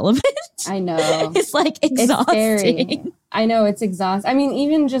stay relevant. I know. It's like It's exhausting. scary. I know, it's exhausting. I mean,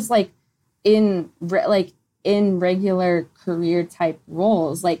 even just like in regular career type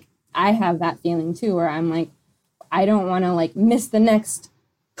roles, like I have that feeling too, where I'm like, I don't want to like miss the next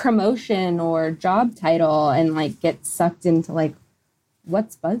promotion or job title and like get sucked into like,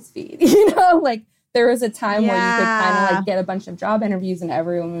 what's BuzzFeed? You know, like there was a time where you could kind of like get a bunch of job interviews and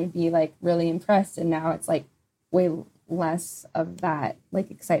everyone would be like really impressed. And now it's like way less of that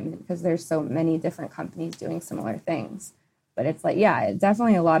like excitement because there's so many different companies doing similar things. But it's like, yeah,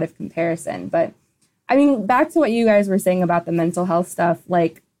 definitely a lot of comparison. But I mean, back to what you guys were saying about the mental health stuff,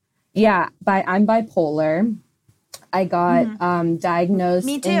 like, yeah, I'm bipolar. I got diagnosed.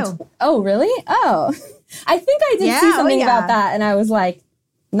 Me too. Oh, really? Oh, I think I did see something about that. And I was like,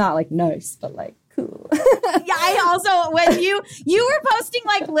 not like nice, but like cool. Yeah, I also, when you were posting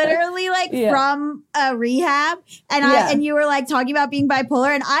like literally like from a rehab and you were like talking about being bipolar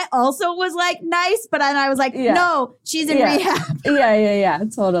and I also was like nice, but then I was like, no, she's in rehab. Yeah.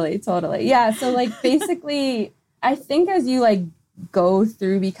 Totally. Yeah. So like basically, I think as you like go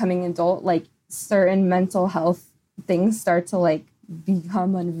through becoming adult, like certain mental health things start to like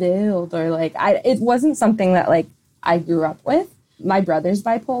become unveiled or like it wasn't something that like I grew up with. My brother's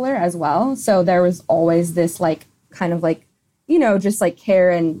bipolar as well. So there was always this like kind of like, you know, just like care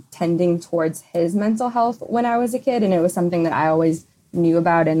and tending towards his mental health when I was a kid. And it was something that I always knew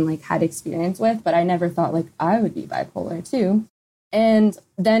about and like had experience with, but I never thought like I would be bipolar too. And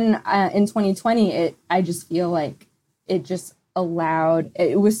then in 2020, I just feel like it just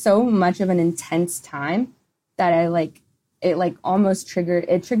it was so much of an intense time that it almost triggered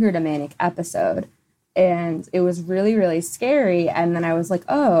a manic episode. And it was really, really scary. And then I was like,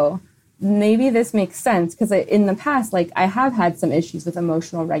 oh, maybe this makes sense. Because in the past, like I have had some issues with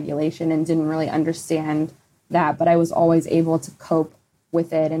emotional regulation and didn't really understand that. But I was always able to cope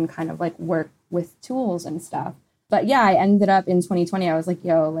with it and kind of like work with tools and stuff. But yeah, I ended up in 2020. I was like,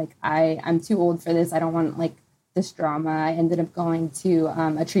 yo, like I'm too old for this. I don't want like this drama. I ended up going to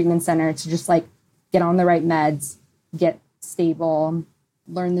a treatment center to just like get on the right meds, get stable,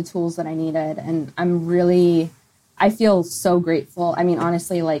 learn the tools that I needed. And I feel so grateful. I mean,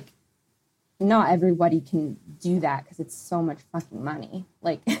 honestly, like not everybody can do that because it's so much fucking money.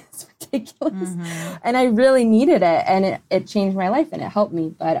 Like it's ridiculous. Mm-hmm. And I really needed it. And it changed my life and it helped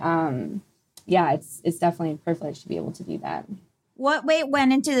me. But yeah, it's definitely a privilege to be able to do that. What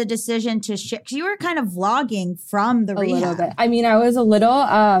went into the decision to shift? 'Cause you were kind of vlogging from the rehab. A little bit. I mean, I was a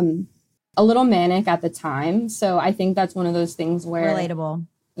little manic at the time. So I think that's one of those things where relatable.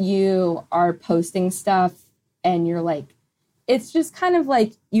 You are posting stuff and you're like, it's just kind of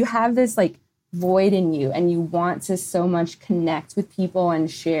like you have this like void in you and you want to so much connect with people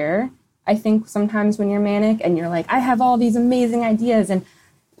and share. I think sometimes when you're manic and you're like, I have all these amazing ideas and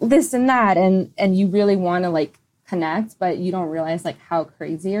this and that. And you really want to like connect, but you don't realize like how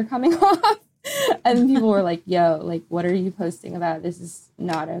crazy you're coming off. And people were like, yo, like, what are you posting about? This is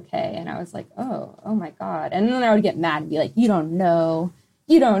not okay. And I was like, oh my God. And then I would get mad and be like, you don't know.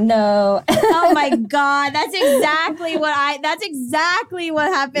 Oh my God. That's exactly what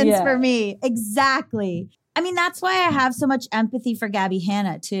happens for me. Exactly. I mean, that's why I have so much empathy for Gabby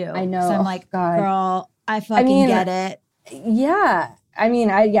Hanna too. I know. So I'm like, God. Girl, I fucking get it. Yeah. I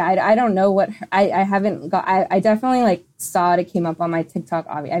mean, I don't know what I haven't got. I definitely like saw it came up on my TikTok.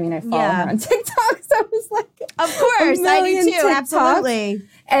 I mean, I follow her on TikTok, so it was like, of course, I do too, TikToks. Absolutely.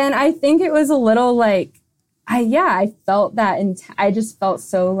 And I think it was a little like, I felt that, and I just felt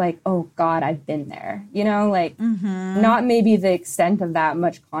so like, oh God, I've been there. You know, like not maybe the extent of that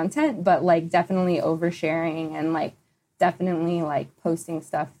much content, but like definitely oversharing and like definitely like posting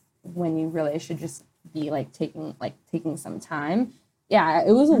stuff when you really should just be like taking some time. Yeah,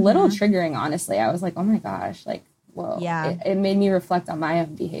 it was a little triggering, honestly. I was like, oh my gosh, like, whoa. Yeah. It made me reflect on my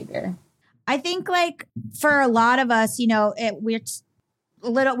own behavior. I think like for a lot of us, you know,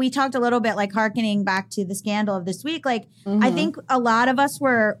 we talked a little bit like hearkening back to the scandal of this week. Like, I think a lot of us we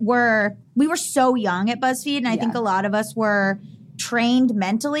were so young at BuzzFeed. And I think a lot of us were trained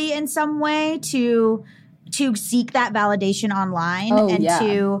mentally in some way to seek that validation online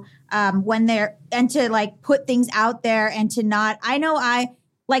to to like put things out there and to not,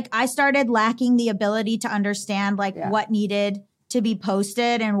 I started lacking the ability to understand like what needed to be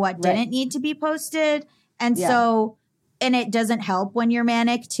posted and what didn't need to be posted. And so, and it doesn't help when you're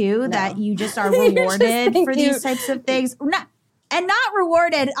manic too, that you just are rewarded for these types of things. Not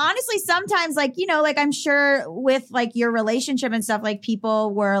rewarded. Honestly, sometimes like, you know, like I'm sure with like your relationship and stuff, like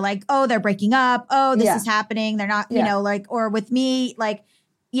people were like, oh, they're breaking up. Oh, this is happening. They're not, you know, like, or with me, like,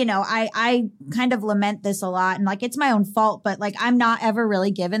 you know, I kind of lament this a lot, and like it's my own fault, but like I'm not ever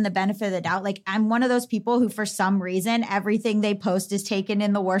really given the benefit of the doubt. Like I'm one of those people who for some reason everything they post is taken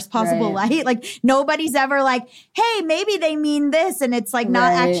in the worst possible light. Like nobody's ever like, hey, maybe they mean this, and it's like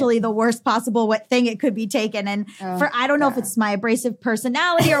not actually the worst possible what thing it could be taken. And for I don't know if it's my abrasive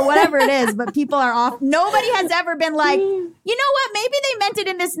personality or whatever it is, but people are off. Nobody has ever been like, you know what? Maybe they meant it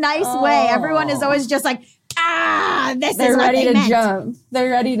in this nice way. Everyone is always just like, this They're is what ready they to meant. jump. They're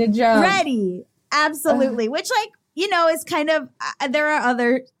ready to jump. Ready. Absolutely. Which like, you know, is kind of, there are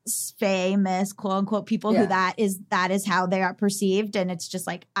other famous quote unquote people who that is how they are perceived. And it's just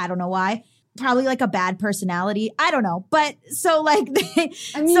like, I don't know why. Probably like a bad personality. I don't know. But so like,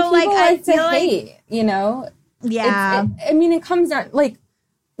 I mean, so like, I feel like, hate, you know? Yeah. I mean, it comes down, like,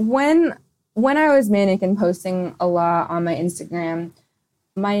 when I was manic and posting a lot on my Instagram,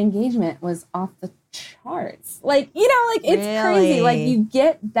 my engagement was off the charts. Like, you know, like it's crazy. Like you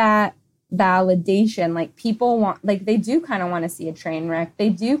get that validation. Like people want, like they do kind of want to see a train wreck. They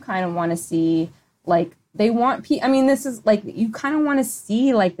do kind of want to see, like, they want, I mean, this is like, you kind of want to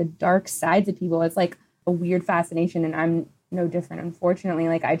see like the dark sides of people. It's like a weird fascination, and I'm no different, unfortunately.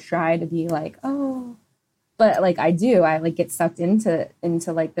 Like I try to be like, oh, but like I like get sucked into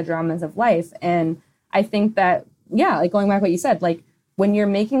like the dramas of life. And I think that, yeah, like going back to what you said, like when you're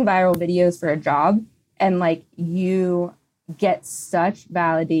making viral videos for a job and like you get such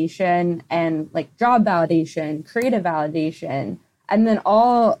validation and like job validation, creative validation, and then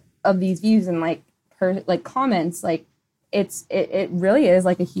all of these views and like comments, like it really is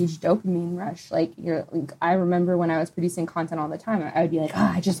like a huge dopamine rush. Like I remember when I was producing content all the time, I would be like,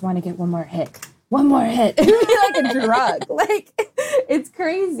 oh, I just want to get one more hit. It would be like a drug. Like it's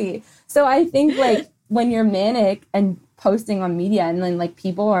crazy. So I think like when you're manic and posting on media, and then like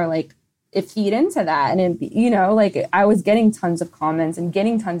people are like, it feed into that, and it, you know, like I was getting tons of comments and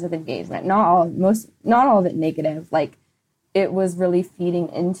getting tons of engagement. Not all of it negative. Like it was really feeding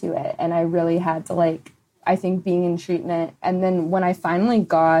into it, and I really had to like, I think being in treatment, and then when I finally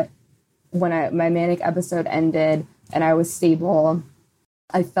got, my manic episode ended and I was stable,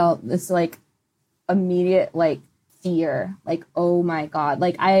 I felt this like immediate like fear, like, oh my God,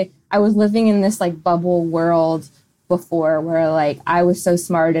 like I was living in this like bubble world before where like I was so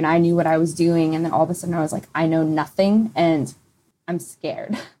smart and I knew what I was doing, and then all of a sudden I was like, I know nothing and I'm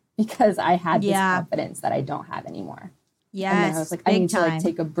scared because I had this confidence that I don't have anymore. Yes, and then I was like, I need to like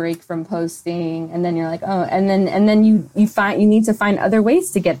take a break from posting, and then you're like, oh, and then you need to find other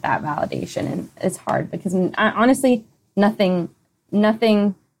ways to get that validation, and it's hard because honestly, nothing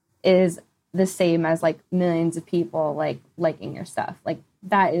is the same as like millions of people like liking your stuff. Like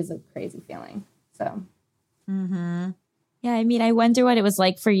that is a crazy feeling. So. Mm-hmm. Yeah, I mean, I wonder what it was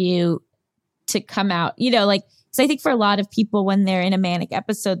like for you to come out, you know, like, because I think for a lot of people when they're in a manic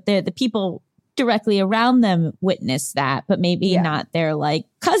episode, the people directly around them witness that, but maybe not their like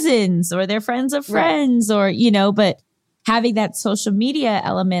cousins or their friends of friends or, you know, but having that social media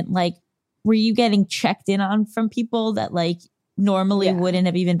element, like, were you getting checked in on from people that like normally wouldn't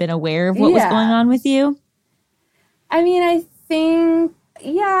have even been aware of what was going on with you? I mean, I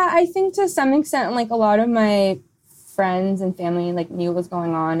think to some extent, like a lot of my friends and family like knew what was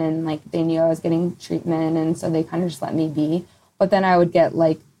going on, and like they knew I was getting treatment, and so they kind of just let me be. But then I would get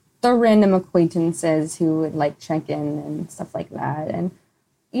like the random acquaintances who would like check in and stuff like that. And,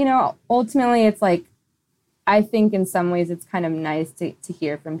 you know, ultimately it's like, I think in some ways it's kind of nice to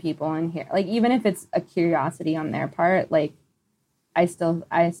hear from people and hear, like, even if it's a curiosity on their part, like, I still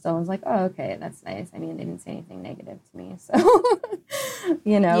was like, oh, okay, that's nice. I mean, they didn't say anything negative to me. So,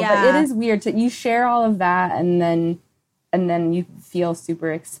 you know, but it is weird you share all of that and then you feel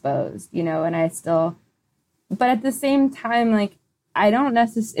super exposed, you know, but at the same time, like, I don't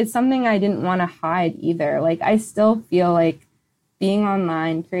necessarily, it's something I didn't want to hide either. Like, I still feel like being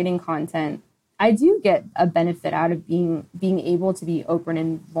online, creating content, I do get a benefit out of being able to be open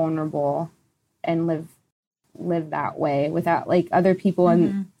and vulnerable and live that way without like other people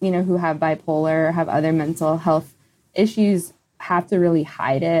and you know who have bipolar or have other mental health issues have to really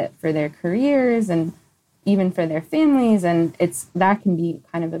hide it for their careers and even for their families, and that can be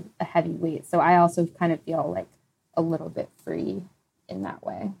kind of a heavy weight. So I also kind of feel like a little bit free in that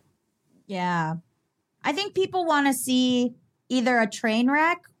way. Yeah, I think people want to see either a train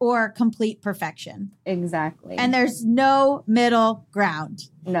wreck or complete perfection. Exactly. And there's no middle ground.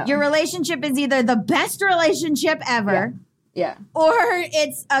 No. Your relationship is either the best relationship ever. Yeah. Or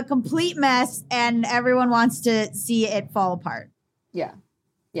it's a complete mess and everyone wants to see it fall apart. Yeah.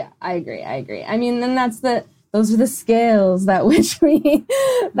 Yeah, I agree. I mean, then those are the scales that which we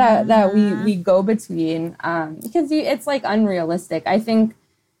that we go between because it's like unrealistic. I think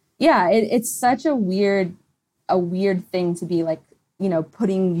yeah, it's such a weird thing to be like, you know,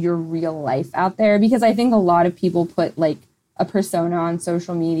 putting your real life out there, because I think a lot of people put like a persona on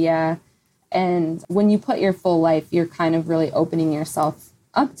social media, and when you put your full life, you're kind of really opening yourself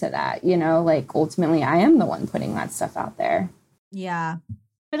up to that, you know, like ultimately I am the one putting that stuff out there. Yeah.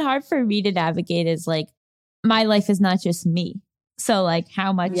 It's been hard for me to navigate is like, my life is not just me. So like,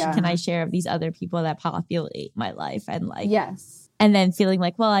 how much can I share of these other people that populate my life? And like, yes. And then feeling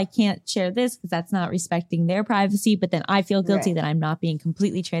like, well, I can't share this because that's not respecting their privacy. But then I feel guilty that I'm not being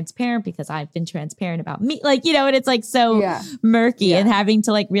completely transparent because I've been transparent about me. Like, you know, and it's like so murky and having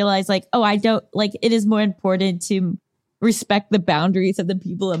to like realize like, oh, I don't like, it is more important to respect the boundaries of the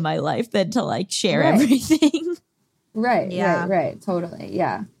people in my life than to like share everything. Right. Totally.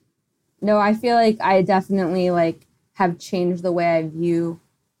 Yeah. No, I feel like I definitely like have changed the way I view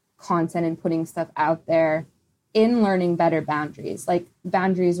content and putting stuff out there in learning better boundaries, like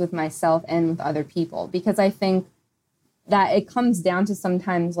boundaries with myself and with other people, because I think that it comes down to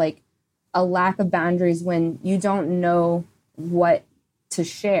sometimes like a lack of boundaries when you don't know what to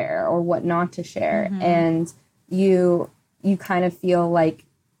share or what not to share. And you kind of feel like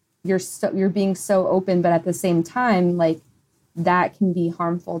you're being so open, but at the same time, like that can be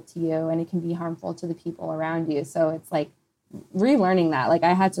harmful to you and it can be harmful to the people around you. So it's like relearning that. Like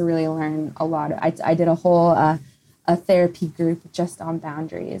I had to really learn a lot. I did a whole a therapy group just on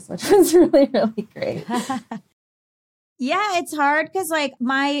boundaries, which was really, really great. Yeah, it's hard because like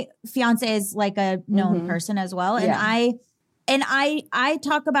my fiance is like a known person as well. And I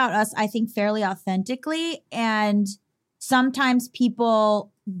talk about us, I think, fairly authentically. And sometimes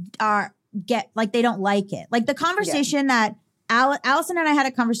people they don't like it. Like the conversation that Allison and I had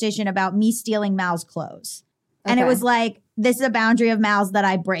a conversation about me stealing Mal's clothes. And it was like, this is a boundary of Mal's that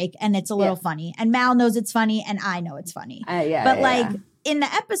I break, and it's a little funny. And Mal knows it's funny, and I know it's funny. In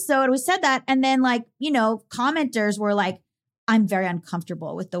the episode, we said that, and then like, you know, commenters were like, I'm very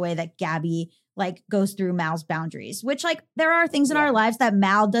uncomfortable with the way that Gabby like goes through Mal's boundaries, which like there are things in our lives that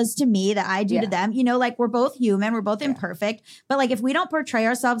Mal does to me that I do to them. You know, like we're both human, we're both imperfect. But like if we don't portray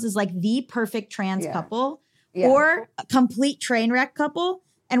ourselves as like the perfect trans couple or a complete train wreck couple,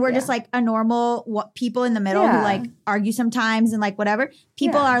 and we're just like a normal people in the middle who like argue sometimes and like whatever.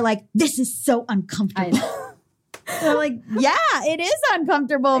 People are like, this is so uncomfortable. They're like, yeah, it is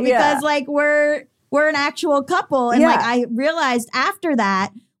uncomfortable because like we're an actual couple. And like I realized after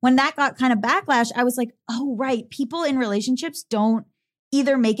that, when that got kind of backlash, I was like, oh, right. People in relationships don't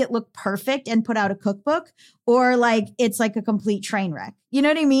either make it look perfect and put out a cookbook or like it's like a complete train wreck. You know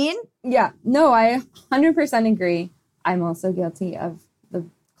what I mean? Yeah. No, I 100% agree. I'm also guilty of the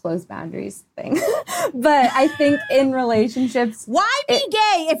close boundaries thing. But I think in relationships, why be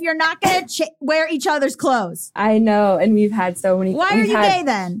gay if you're not going to wear each other's clothes? I know. And we've had so many. Why are you gay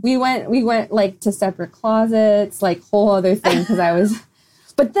then? We went like to separate closets, like whole other thing. Because I was,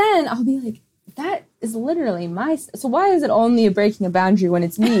 but then I'll be like, that is literally so why is it only a breaking a boundary when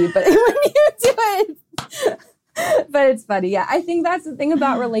it's me? But when you do it, but it's funny. Yeah. I think that's the thing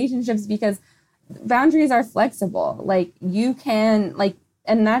about relationships, because boundaries are flexible. Like you can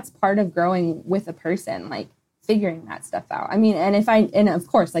and that's part of growing with a person, like figuring that stuff out. I mean, and of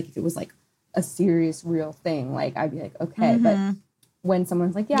course, like if it was like a serious, real thing, like I'd be like, okay. But when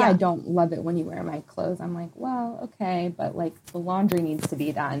someone's like, I don't love it when you wear my clothes, I'm like, well, okay, but like the laundry needs to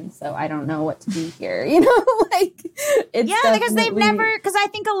be done, so I don't know what to do here, you know? Like, it's because because I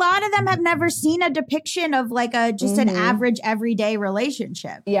think a lot of them have never seen a depiction of like an average everyday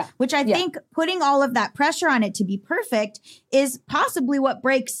relationship. Yeah. Which I think putting all of that pressure on it to be perfect is possibly what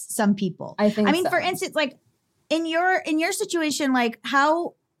breaks some people. I mean, for instance, like in your situation, like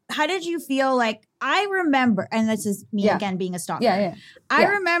how did you feel? Like I remember, and this is me again being a stalker. I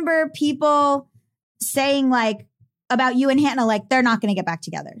remember people saying like about you and Hannah, like they're not going to get back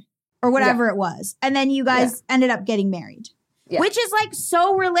together or whatever it was. And then you guys ended up getting married, which is like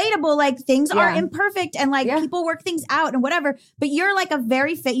so relatable. Like things are imperfect and like people work things out and whatever. But you're like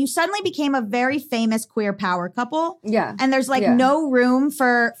you suddenly became a very famous queer power couple. Yeah. And there's like no room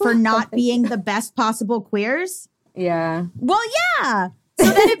for not being the best possible queers. Yeah. Well, yeah. So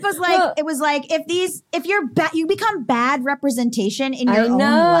then it was like if you become bad representation in your own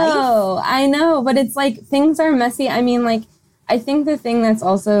life. I know, but it's like things are messy. I mean, like I think the thing that's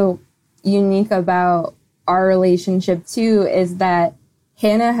also unique about our relationship too is that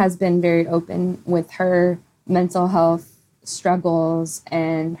Hannah has been very open with her mental health struggles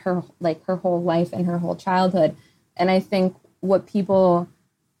and her whole life and her whole childhood. And I think what people,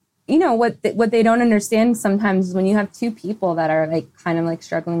 you know, what they don't understand sometimes is when you have two people that are like kind of like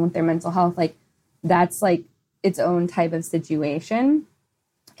struggling with their mental health, like that's like its own type of situation.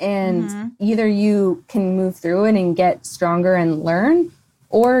 And either you can move through it and get stronger and learn,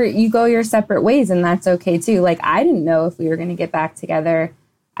 or you go your separate ways, and that's okay too. Like, I didn't know if we were going to get back together.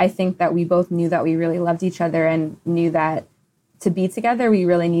 I think that we both knew that we really loved each other and knew that to be together, we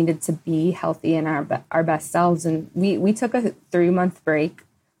really needed to be healthy in our best selves. And we took a 3-month break,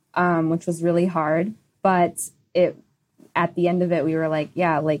 which was really hard. But at the end of it, we were like,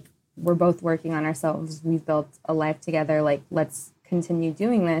 yeah, like, we're both working on ourselves. We've built a life together. Like, let's continue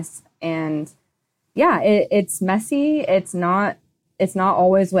doing this. And yeah, it's messy. It's not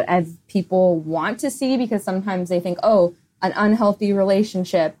always what people want to see, because sometimes they think, oh, an unhealthy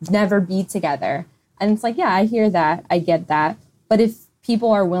relationship, never be together. And it's like, yeah, I hear that. I get that. But if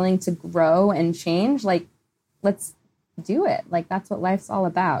people are willing to grow and change, like, let's do it. Like, that's what life's all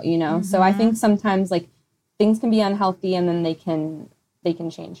about, you know? So I think sometimes, like, things can be unhealthy and then they can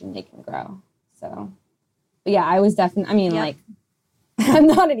change and they can grow. So, but yeah, I was definitely, I mean, like, I'm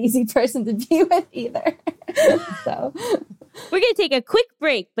not an easy person to be with either. So we're going to take a quick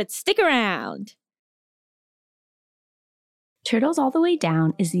break, but stick around. Turtles All the Way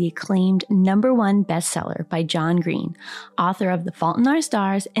Down is the acclaimed #1 bestseller by John Green, author of The Fault in Our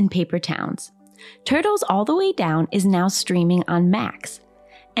Stars and Paper Towns. Turtles All the Way Down is now streaming on Max.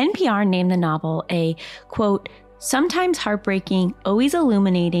 NPR named the novel a, quote, sometimes heartbreaking, always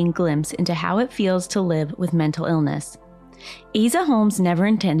illuminating glimpse into how it feels to live with mental illness. Asa Holmes never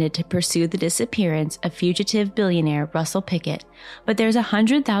intended to pursue the disappearance of fugitive billionaire Russell Pickett, but there's a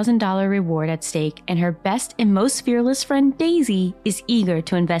 $100,000 reward at stake, and her best and most fearless friend Daisy is eager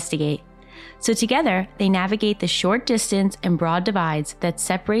to investigate. So together, they navigate the short distance and broad divides that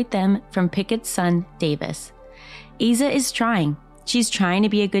separate them from Pickett's son, Davis. Asa is trying. She's trying to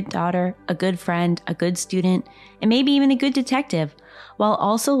be a good daughter, a good friend, a good student, and maybe even a good detective, while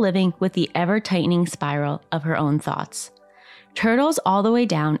also living with the ever-tightening spiral of her own thoughts. Turtles All the Way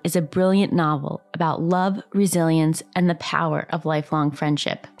Down is a brilliant novel about love, resilience, and the power of lifelong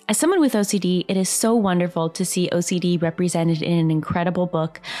friendship. As someone with OCD, it is so wonderful to see OCD represented in an incredible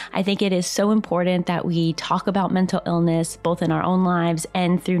book. I think it is so important that we talk about mental illness, both in our own lives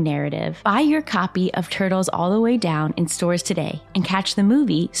and through narrative. Buy your copy of Turtles All the Way Down in stores today and catch the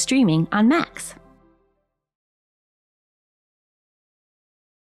movie streaming on Max.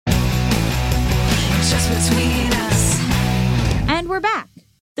 Just between us. And we're back.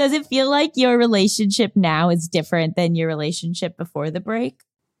 Does it feel like your relationship now is different than your relationship before the break?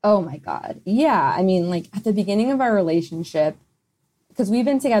 Oh my God. Yeah. I mean, like, at the beginning of our relationship, because we've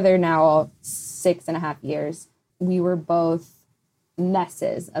been together now 6.5 years, we were both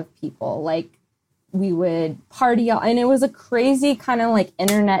messes of people. Like, we would party and it was a crazy kind of like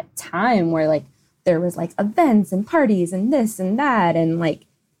internet time where like there was like events and parties and this and that. And like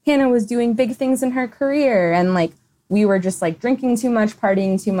Hannah was doing big things in her career. And like we were just like drinking too much,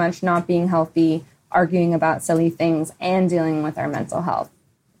 partying too much, not being healthy, arguing about silly things, and dealing with our mental health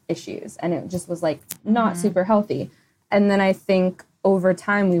issues. And it just was like not super healthy. And then I think over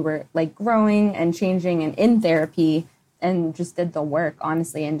time we were like growing and changing and in therapy and just did the work,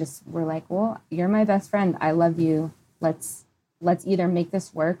 honestly, and just were like, well, you're my best friend. I love you. Let's either make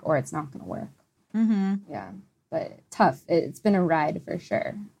this work or it's not going to work. Yeah, but tough. It's been a ride for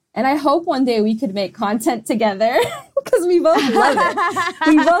sure. And I hope one day we could make content together because we both love it.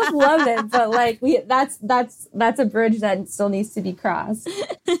 We both love it, but like that's a bridge that still needs to be crossed.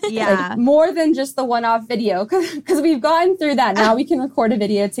 Yeah. Like, more than just the one-off video, because we've gotten through that. Now we can record a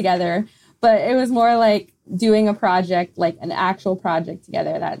video together, but it was more like doing a project, like an actual project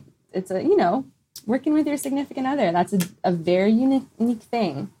together. That it's a, you know, working with your significant other. That's a very unique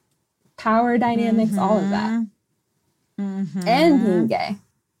thing. Power dynamics, all of that, and being gay.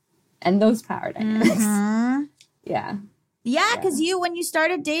 And those power dynamics. Yeah. Yeah, because when you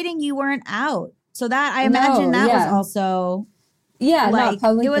started dating, you weren't out. So that, I imagine that was also... Yeah, like, not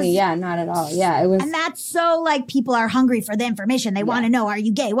publicly. it was, yeah, not at all. Yeah, it was... And that's so, like, people are hungry for the information. They want to know, are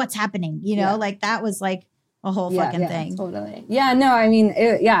you gay? What's happening? You know, like, that was, like, a whole fucking thing. Totally. Yeah, no, I mean,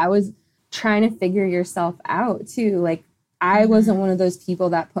 I was trying to figure yourself out, too. Like, I wasn't one of those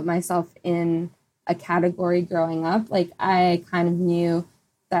people that put myself in a category growing up. Like, I kind of knew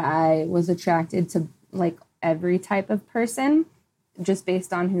that I was attracted to like every type of person just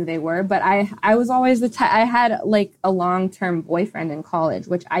based on who they were. But I was always the type, I had like a long-term boyfriend in college,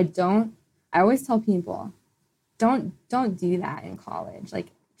 which I always tell people, don't do that in college. Like,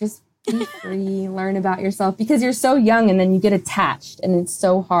 just be free, learn about yourself, because you're so young and then you get attached and it's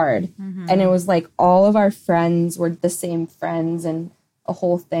so hard. And it was like all of our friends were the same friends and a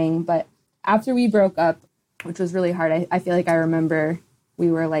whole thing. But after we broke up, which was really hard, I feel like I remember we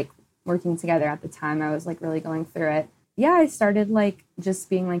were like working together at the time. I was like really going through it. yeah, I started like just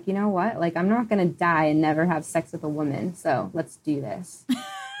being like, you know what? Like, I'm not going to die and never have sex with a woman. So let's do this.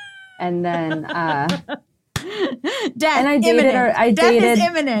 And then, Death and I imminent. dated Death is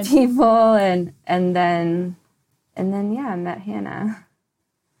imminent. people and then, yeah, I met Hannah.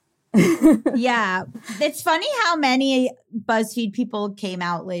 Yeah. It's funny how many BuzzFeed people came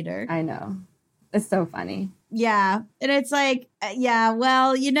out later. I know. It's so funny. Yeah. And it's like, yeah,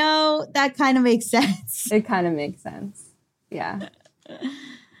 well, you know, that kind of makes sense. It kind of makes sense. Yeah.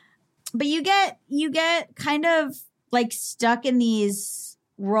 But you get kind of like stuck in these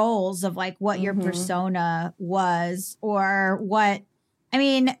roles of like what your persona was or what, I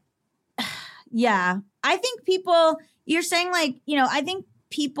mean, yeah. I think people, you're saying like, you know, I think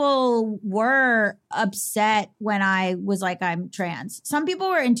people were upset when I was like, I'm trans. Some people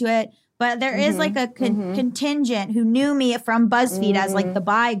were into it, but there is like a contingent who knew me from BuzzFeed as like the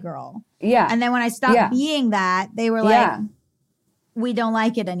bi girl. Yeah. And then when I stopped being that, they were like, we don't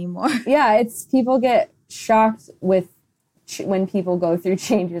like it anymore. Yeah. It's people get shocked with when people go through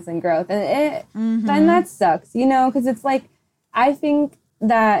changes and growth. And then that sucks, you know, because it's like, I think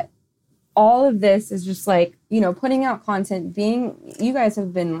that all of this is just like, you know, putting out content, you guys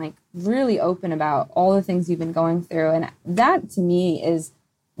have been like really open about all the things you've been going through. And that to me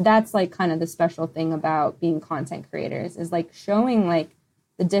that's like kind of the special thing about being content creators is like showing like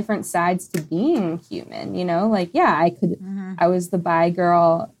the different sides to being human, you know, like, yeah, I was the bi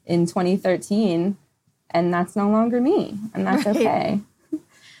girl in 2013 and that's no longer me and that's okay.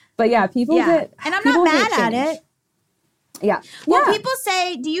 But yeah, people get, and I'm not mad at it. Yeah. Well, people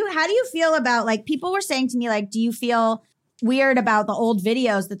say, how do you feel about, like, people were saying to me, like, do you feel weird about the old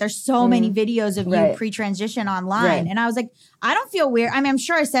videos that there's so many videos of you pre-transition online? Right. And I was like, I don't feel weird. I mean, I'm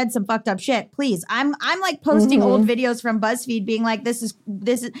sure I said some fucked up shit. Please. I'm like posting old videos from BuzzFeed being like, this is,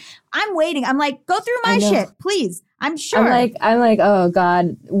 I'm waiting. I'm like, go through my shit, please. I'm sure. I'm like, oh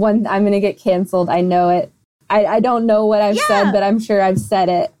God, I'm going to get canceled. I know it. I don't know what I've said, but I'm sure I've said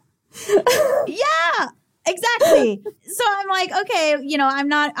it. Yeah. Exactly. So I'm like, okay, you know,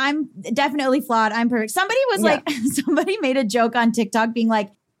 I'm definitely flawed. I'm perfect. Somebody was like, somebody made a joke on TikTok being like,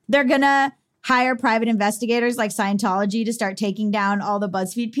 they're going to hire private investigators like Scientology to start taking down all the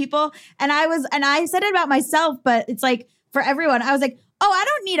BuzzFeed people. And I said it about myself, but it's like for everyone, I was like, oh, I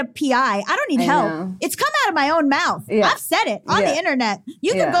don't need a PI. I don't need help. It's come out of my own mouth. Yeah. I've said it on the internet.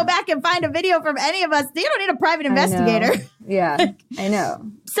 You can go back and find a video from any of us. You don't need a private investigator. Yeah, I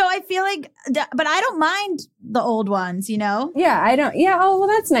know. So I feel like, but I don't mind the old ones, you know? Yeah, I don't. Yeah, oh, well,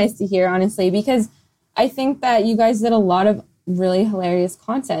 that's nice to hear, honestly, because I think that you guys did a lot of really hilarious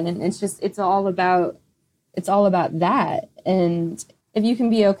content, and it's all about that. And if you can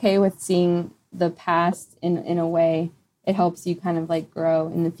be okay with seeing the past in a way, it helps you kind of like grow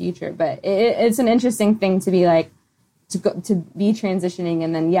in the future. But it's an interesting thing to be like, to be transitioning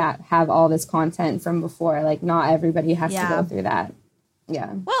and then, have all this content from before. Like, not everybody has to go through that.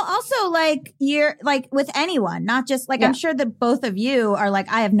 Yeah. Well, also, like, you're like with anyone, not just like, I'm sure that both of you are like,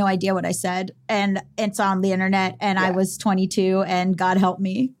 I have no idea what I said and it's on the internet and I was 22 and God help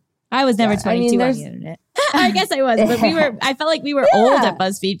me. I was never 22 on the internet. I guess I was, but I felt like we were old at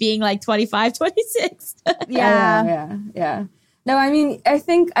BuzzFeed being like 25, 26. Yeah. No, I mean, I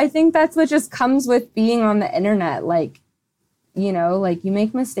think that's what just comes with being on the internet. Like, you know, like you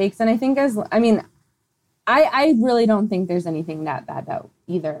make mistakes. And I think I really don't think there's anything that bad that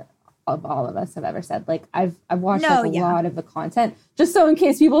either of all of us have ever said. Like I've watched a lot of the content just so in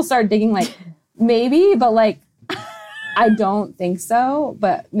case people start digging, like maybe, but like, I don't think so,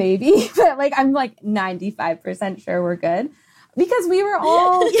 but maybe. But like, I'm like 95% sure we're good because we were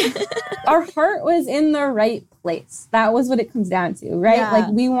all, our heart was in the right place. That was what it comes down to, right? Yeah. Like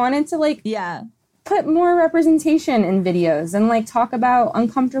we wanted to like put more representation in videos and like talk about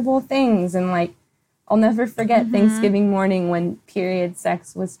uncomfortable things. And like, I'll never forget Thanksgiving morning when period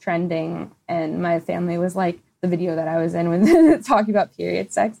sex was trending and my family was like, the video that I was in when talking about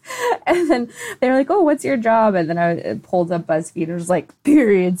period sex. And then they were like, oh, what's your job? And then I pulled up BuzzFeed and was like,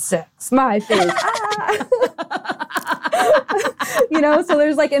 period sex, my face. You know, so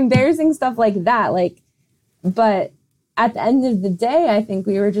there's like embarrassing stuff like that. Like, but at the end of the day, I think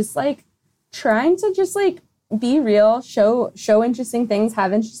we were just like trying to just like be real, show interesting things,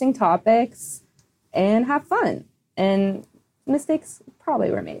 have interesting topics, and have fun. And mistakes probably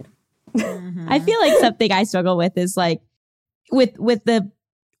were made. I feel like something I struggle with is like with the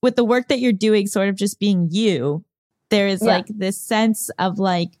work that you're doing sort of just being you. There is like this sense of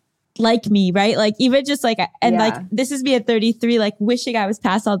like me, right? Like even just like, and like, this is me at 33, like wishing I was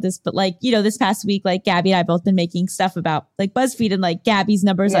past all this, but like, you know, this past week, like Gabby and I both been making stuff about like BuzzFeed and like Gabby's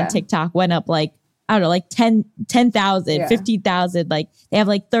numbers on TikTok went up like I don't know, like 10,000, 15,000. Like they have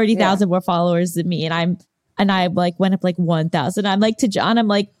like 30,000 more followers than me. And I like went up like 1,000. I'm like to John, I'm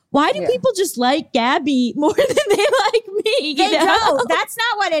like, why do people just like Gabby more than they like me? They don't. That's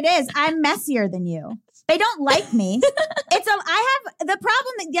not what it is. I'm messier than you. They don't like me. I have the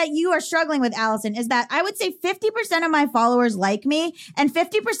problem that you are struggling with, Allison, is that I would say 50% of my followers like me and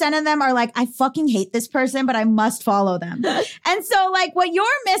 50% of them are like, I fucking hate this person, but I must follow them. And so like what you're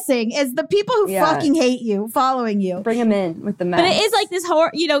missing is the people who fucking hate you following you. Bring them in with the mess. But it is like this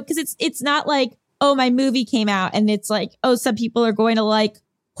horror, you know, because it's not like, oh, my movie came out and it's like, oh, some people are going to like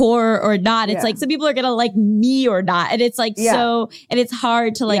horror or not. It's like some people are gonna like me or not, and it's like so, and it's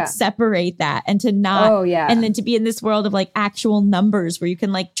hard to like separate that and to not and then to be in this world of like actual numbers where you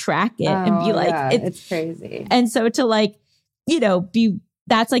can like track it and be like it's crazy. And so to like, you know,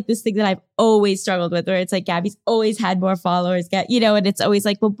 that's like this thing that I've always struggled with, where it's like Gabby's always had more followers, you know, and it's always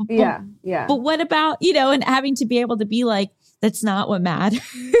like, but what about, you know, and having to be able to be like, that's not what matters.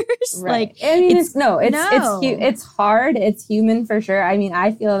 Right. Like, I mean, it's hard. It's human for sure. I mean,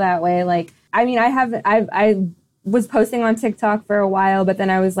 I feel that way. Like, I mean, I was posting on TikTok for a while, but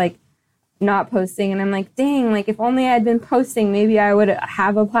then I was like not posting, and I'm like, dang, like if only I had been posting, maybe I would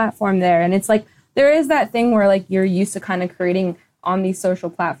have a platform there. And it's like, there is that thing where like you're used to kind of creating on these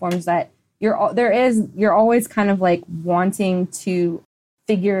social platforms that you're always kind of like wanting to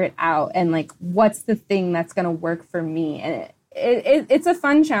figure it out and like what's the thing that's going to work for me. And it's a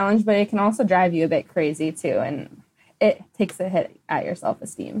fun challenge, but it can also drive you a bit crazy too, and it takes a hit at your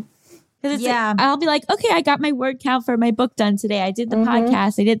self-esteem. Like, I'll be like, okay, I got my word count for my book done today, I did the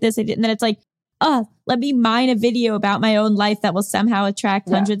podcast, I did this, and then it's like, oh, let me mine a video about my own life that will somehow attract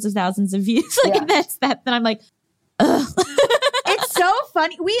hundreds of thousands of views. Like if that's that, then I'm like, ugh. It's so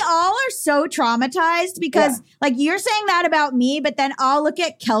funny. We all are so traumatized because like you're saying that about me, but then I'll look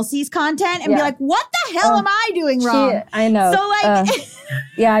at Kelsey's content and be like, what the hell am I doing wrong? I know. So like,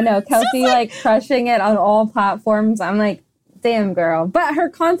 I know. Kelsey like crushing it on all platforms. I'm like, damn girl. But her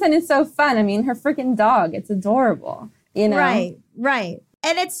content is so fun. I mean, her freaking dog, it's adorable, you know? Right.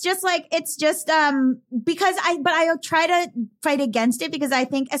 And it's just because I try to fight against it because I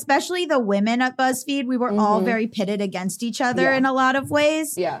think especially the women at BuzzFeed, we were all very pitted against each other in a lot of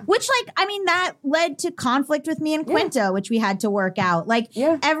ways. Yeah. Which like, I mean, that led to conflict with me and Quinta, which we had to work out. Like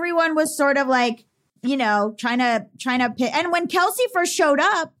everyone was sort of like, you know, trying to pit. And when Kelsey first showed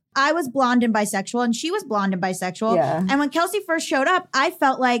up, I was blonde and bisexual and she was blonde and bisexual. Yeah. And when Kelsey first showed up, I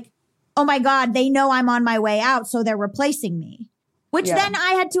felt like, oh my God, they know I'm on my way out, so they're replacing me. Which then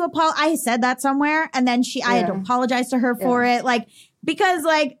I had to I said that somewhere, and then I had to apologize to her for it. Like, because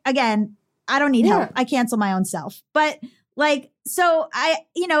like, again, I don't need help. I cancel my own self. But like, so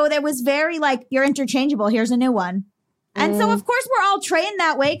there was very like, you're interchangeable. Here's a new one. And so of course we're all trained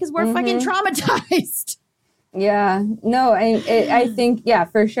that way because we're fucking traumatized. Yeah, no, I think,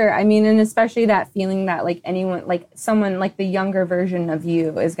 for sure. I mean, and especially that feeling that like anyone, like someone like the younger version of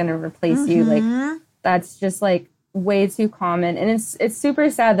you is going to replace you. Like that's just like way too common. And it's super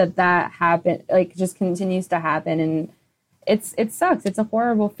sad that happened, like just continues to happen. And it sucks. It's a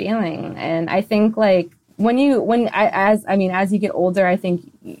horrible feeling. And I think like as you get older, I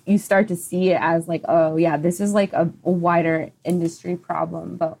think you start to see it as like, oh yeah, this is like a wider industry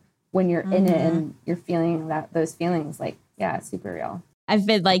problem. But when you're in it and you're feeling those feelings, like, yeah, it's super real. I've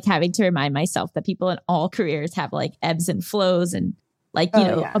been like having to remind myself that people in all careers have like ebbs and flows, and like, you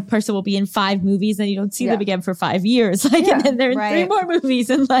know, a person will be in 5 movies and you don't see them again for 5 years. Like, and then they're in 3 more movies.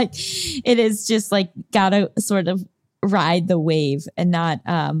 And like, it is just like, gotta sort of ride the wave and not,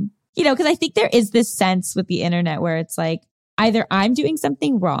 you know, because I think there is this sense with the internet where it's like, either I'm doing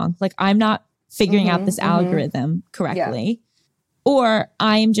something wrong, like I'm not figuring out this algorithm correctly, or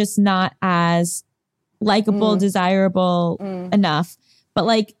I'm just not as likable, desirable enough. But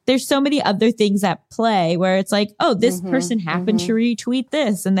like, there's so many other things at play where it's like, oh, this person happened to retweet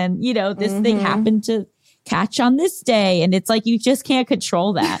this. And then, you know, this thing happened to catch on this day. And it's like, you just can't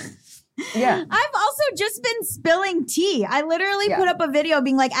control that. I've also just been spilling tea. I literally put up a video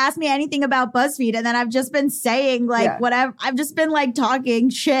being like, ask me anything about BuzzFeed. And then I've just been saying like whatever. I've just been like talking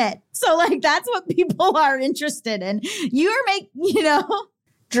shit. So like, that's what people are interested in. You're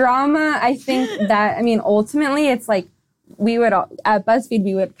drama. I think that, I mean, ultimately it's like, at BuzzFeed,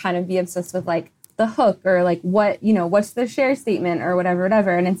 we would kind of be obsessed with like the hook or like what's the share statement or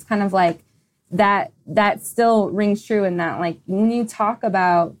whatever. And it's kind of like that still rings true in that, like, when you talk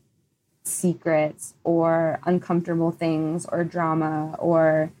about secrets or uncomfortable things or drama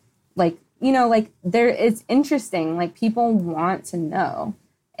or like, you know, like it's interesting, like people want to know.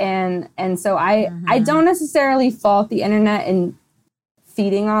 And so I don't necessarily fault the internet in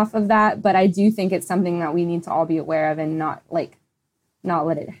feeding off of that, but I do think it's something that we need to all be aware of and not let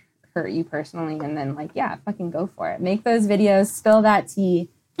it hurt you personally. And then like, yeah, fucking go for it. Make those videos, spill that tea,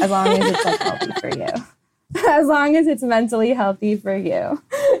 as long as it's like healthy for you. As long as it's mentally healthy for you,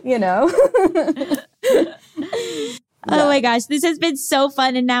 you know? Oh my gosh, this has been so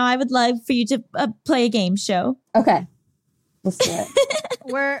fun. And now I would love for you to play a game show. Okay. Let's do it.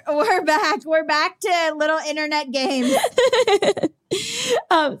 We're back. We're back to little internet games.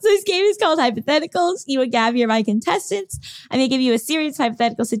 So this game is called Hypotheticals. You and Gabby are my contestants. I'm going to give you a series of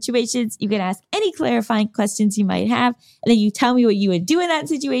hypothetical situations. You can ask any clarifying questions you might have, and then you tell me what you would do in that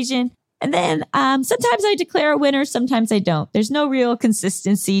situation. And then sometimes I declare a winner, sometimes I don't. There's no real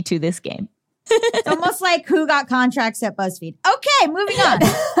consistency to this game. It's almost like who got contracts at BuzzFeed. Okay, moving on.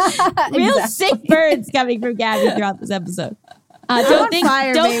 Real sick birds coming from Gabby throughout this episode. Don't think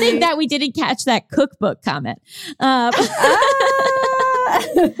that we didn't catch that cookbook comment. Our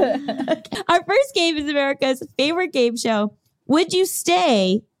first game is America's favorite game show. Would you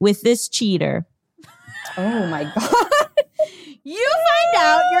stay with this cheater? Oh my God. You find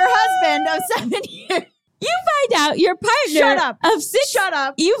out your husband of 7 years. You find out your partner of 6. Shut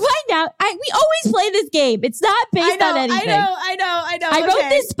up. You find out. We always play this game. It's not based on anything. I know. I wrote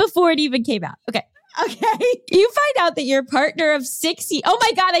this before it even came out. Okay. You find out that your partner of 6 years. Oh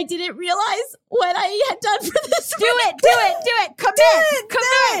my God, I didn't realize what I had done for this. Do it.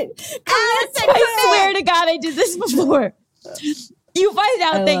 Commit. Allison, I swear to God, I did this before. You find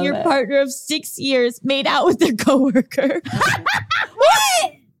out that your partner of 6 years made out with their coworker.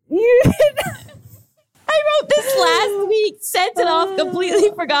 What? I wrote this last week, sent it off, completely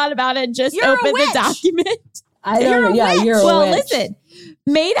forgot about it, just opened the document. You're a witch. Well, listen,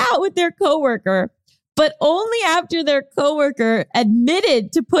 made out with their coworker, but only after their coworker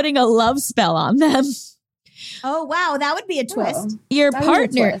admitted to putting a love spell on them. Oh, wow. That would be a twist. Your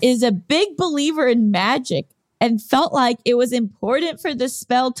partner is a big believer in magic and felt like it was important for the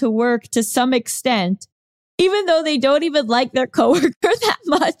spell to work to some extent, even though they don't even like their coworker that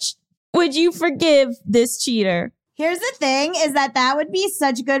much. Would you forgive this cheater? Here's the thing is that would be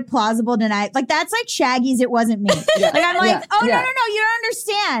such good plausible denial. Like, that's like Shaggy's It Wasn't Me. Like, I'm like, no, you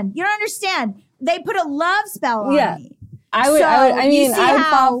don't understand. They put a love spell on me. I would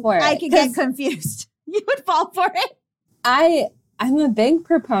fall for it. I could get confused. You would fall for it? I'm a big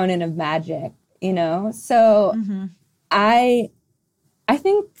proponent of magic, you know? So I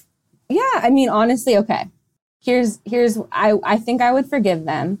think, honestly, okay. I think I would forgive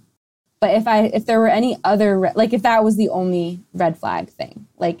them. But if there were any other, like if that was the only red flag thing,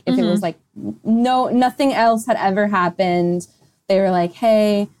 like if it was like, nothing else had ever happened. They were like,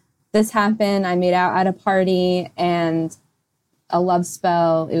 hey, this happened. I made out at a party and a love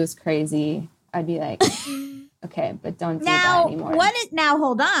spell. It was crazy. I'd be like, okay, but don't do that anymore. Now,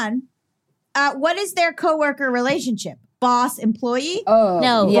 hold on. What is their coworker relationship? Boss, employee? Oh,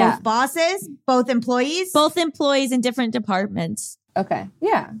 no. Yeah. Both bosses? Both employees? Both employees in different departments. Okay.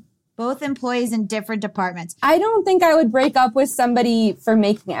 Yeah. Both employees in different departments. I don't think I would break up with somebody for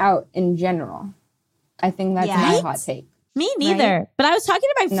making out in general. I think that's my hot take. Me neither. Right? But I was talking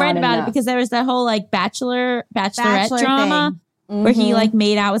to my friend about it because there was that whole like bachelorette drama where he like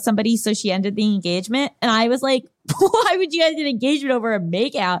made out with somebody, so she ended the engagement. And I was like, why would you end an engagement over a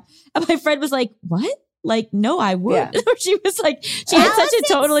make out? And my friend was like, what? Like, no, I would. Yeah. She was like, she had such a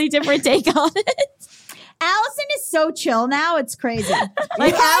totally different take on it. Allison is so chill now. It's crazy.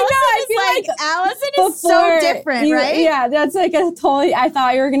 Like, Allison is so different, right? Yeah, that's like a totally, I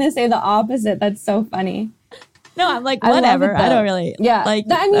thought you were going to say the opposite. That's so funny. No, I'm like, whatever. I don't really. Yeah. Like,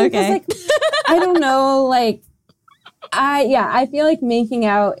 okay. Like, I don't know. Like, I feel like making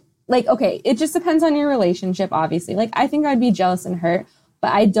out, like, okay, it just depends on your relationship, obviously. Like, I think I'd be jealous and hurt,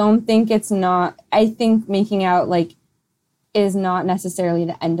 but I don't think I think making out, like, is not necessarily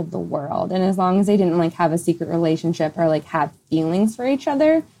the end of the world. And as long as they didn't like have a secret relationship or like have feelings for each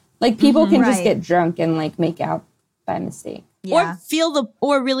other, like people can just get drunk and like make out by mistake. Yeah.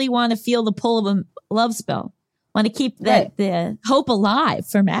 Or really want to feel the pull of a love spell. Want to keep the hope alive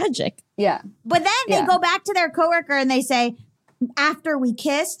for magic. Yeah. But then they go back to their coworker and they say, after we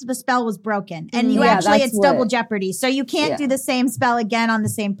kissed, the spell was broken. And it's double jeopardy. So you can't do the same spell again on the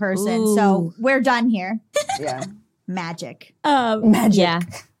same person. Ooh. So we're done here. Yeah. Magic. Magic. Yeah.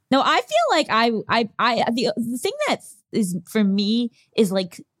 No, I feel like the thing that is for me is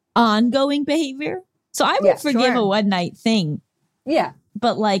like ongoing behavior. So I would forgive a one night thing. Yeah.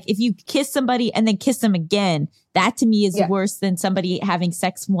 But like if you kiss somebody and then kiss them again, that to me is worse than somebody having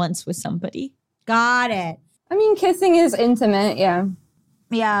sex once with somebody. Got it. I mean, kissing is intimate. Yeah.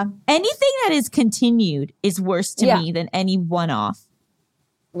 Yeah. Anything that is continued is worse to me than any one off.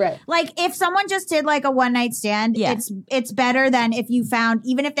 Right. Like if someone just did like a one night stand, it's better than if you found,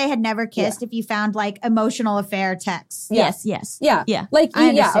 even if they had never kissed, if you found like emotional affair texts. Yes. Yeah. Like,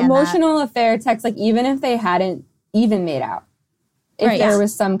 emotional affair text, like even if they hadn't even made out. If there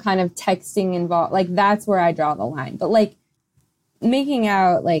was some kind of texting involved, like that's where I draw the line. But like making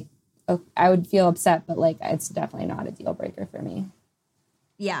out, like I would feel upset, but like it's definitely not a deal breaker for me.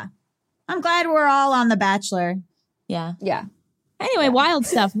 Yeah. I'm glad we're all on The Bachelor. Yeah. Yeah. Anyway, wild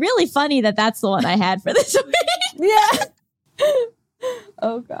stuff. Really funny that that's the one I had for this week. Yeah.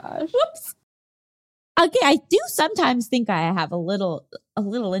 Oh gosh. Whoops. Okay, I do sometimes think I have a little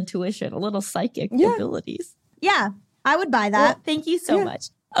intuition, a little psychic abilities. Yeah, I would buy that. Well, thank you so much.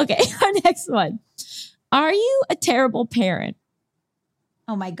 Okay, our next one. Are you a terrible parent?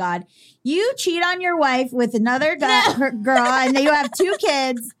 Oh my God. You cheat on your wife with another girl and then you have 2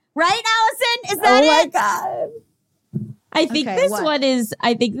 kids. Right, Allison? Is that it? Oh my God. I think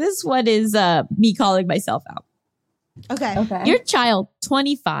this one is me calling myself out. Okay. Your child,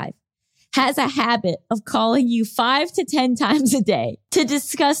 25, has a habit of calling you 5 to 10 times a day to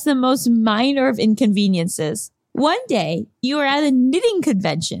discuss the most minor of inconveniences. One day, you are at a knitting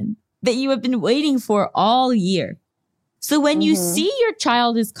convention that you have been waiting for all year. So when you see your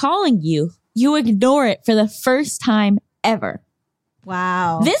child is calling you, you ignore it for the first time ever.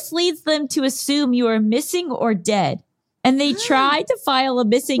 Wow. This leads them to assume you are missing or dead, and they try to file a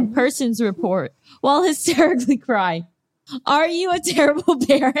missing persons report while hysterically crying. Are you a terrible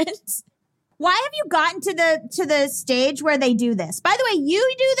parent? Why have you gotten to the stage where they do this? By the way,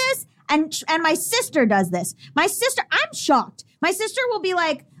 you do this, and my sister does this. My sister, I'm shocked. My sister will be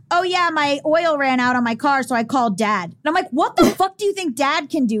like, oh yeah, my oil ran out on my car, so I called Dad. And I'm like, what the fuck do you think Dad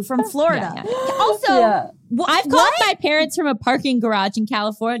can do from Florida? Also, I've called my parents from a parking garage in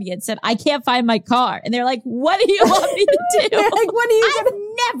California and said, I can't find my car. And they're like, what do you want me to do? Like, what are you I've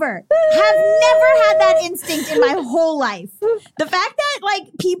never had that instinct in my whole life. The fact that like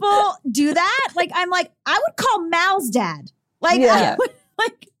people do that, like I'm like, I would call Mal's dad. Like, I would,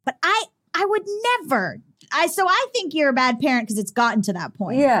 like, but I would never. So I think you're a bad parent because it's gotten to that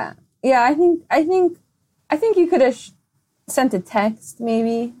point. Yeah. I think you could have sent a text,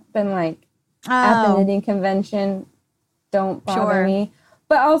 maybe been like, at the knitting convention, don't bother me.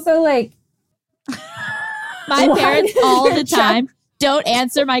 But also like my parents all the time don't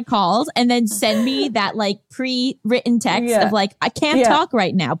answer my calls and then send me that like pre-written text of like, I can't talk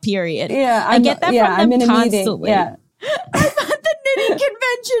right now, period. Yeah. I get that from them constantly. Yeah. I thought the knitting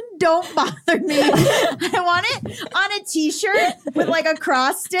convention, don't bother me. I want it on a t-shirt with like a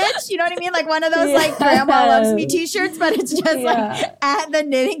cross stitch. You know what I mean? Like one of those like grandma loves me t-shirts, but it's just like at the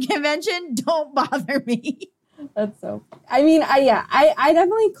knitting convention, don't bother me. That's so funny. I mean, I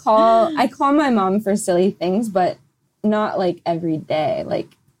definitely call my mom for silly things, but not like every day. Like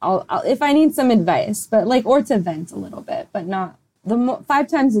I'll if I need some advice, but like, or to vent a little bit, but not 5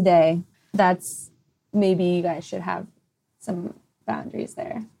 times a day. That's, maybe you guys should have some boundaries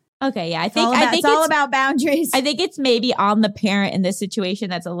there. Okay, yeah, I think it's all about boundaries. I think it's maybe on the parent in this situation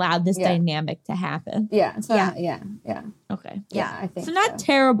that's allowed this dynamic to happen. Yeah. So Okay. Yeah, I think so. Not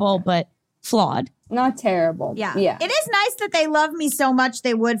terrible, but flawed. Not terrible. Yeah. Yeah. It is nice that they love me so much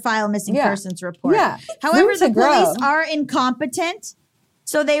they would file a missing persons report. Yeah. However, the police are incompetent.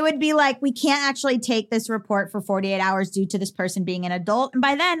 So they would be like, we can't actually take this report for 48 hours due to this person being an adult. And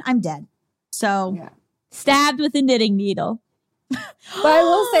by then, I'm dead. So stabbed with a knitting needle. But I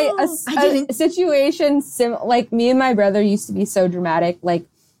will say a situation like me and my brother used to be so dramatic. Like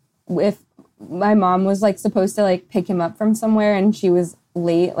if my mom was like supposed to like pick him up from somewhere and she was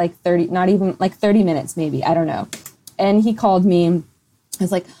late, like 30 minutes maybe, I don't know. And he called me. I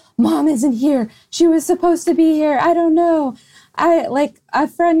was like, Mom isn't here. She was supposed to be here. I don't know. A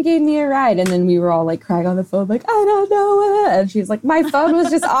friend gave me a ride. And then we were all like crying on the phone, like, I don't know. And she's like, my phone was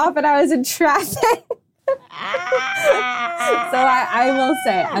just off and I was in traffic. So I will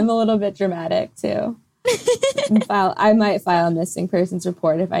say I'm a little bit dramatic too. I might file a missing persons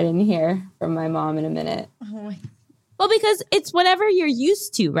report if I didn't hear from my mom in a minute. Well, because it's whatever you're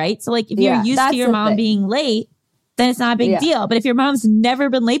used to, right? So like if you're used to your mom being late, then it's not a big deal. But if your mom's never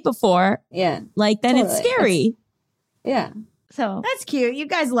been late before, like then it's scary. So that's cute. You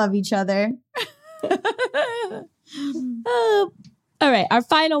guys love each other. All right, our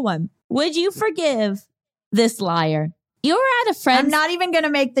final one. Would you forgive this liar? You were at a friend's... I'm not even going to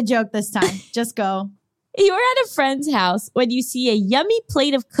make the joke this time. Just go. You were at a friend's house when you see a yummy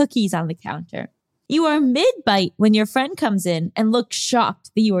plate of cookies on the counter. You are mid-bite when your friend comes in and looks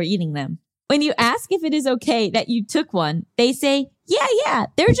shocked that you are eating them. When you ask if it is okay that you took one, they say, yeah,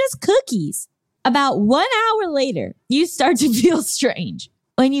 they're just cookies. About 1 hour later, you start to feel strange.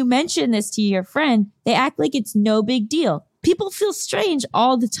 When you mention this to your friend, they act like it's no big deal. People feel strange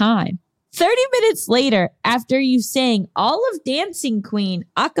all the time. 30 minutes later, after you sang all of Dancing Queen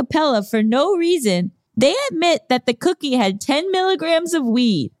a cappella for no reason, they admit that the cookie had 10 milligrams of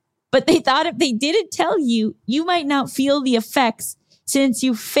weed. But they thought if they didn't tell you, you might not feel the effects since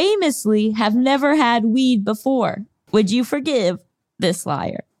you famously have never had weed before. Would you forgive this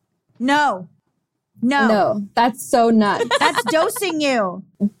liar? No. No, that's so nuts. That's dosing you.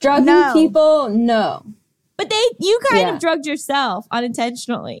 Drugging people, no. But you kind of drugged yourself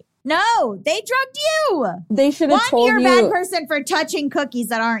unintentionally. No, they drugged you. They should have told One, you're you. a bad person for touching cookies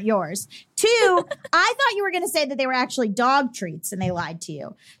that aren't yours. Two, I thought you were going to say that they were actually dog treats and they lied to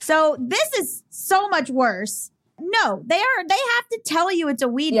you. So this is so much worse. No, they have to tell you it's a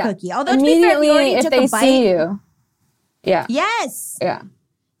weed cookie. Although to be fair, if you already if took they a bite. see you. Yeah. Yes. Yeah.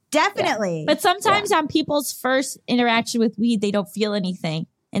 Definitely. But sometimes on people's first interaction with weed, they don't feel anything.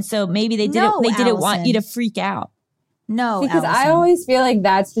 And so maybe they didn't want you to freak out. No, because Allison. I always feel like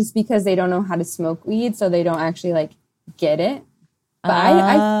that's just because they don't know how to smoke weed, so they don't actually like get it. But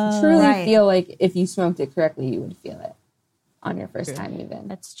I truly feel like if you smoked it correctly, you would feel it on your first time even.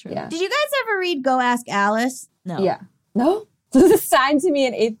 That's true. Yeah. Did you guys ever read Go Ask Alice? No. Yeah. No? This was assigned to me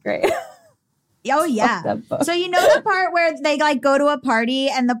in 8th grade. Oh, yeah. That book. So you know the part where they like go to a party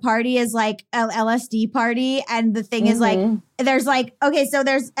and the party is like a LSD party and the thing is like, there's like, okay, so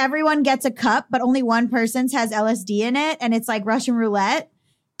there's everyone gets a cup, but only one person's has LSD in it and it's like Russian roulette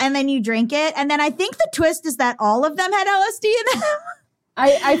and then you drink it. And then I think the twist is that all of them had LSD in them.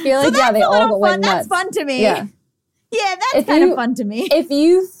 I feel like, so they all went That's nuts. fun to me. Yeah. Yeah, that's kind of fun to me. If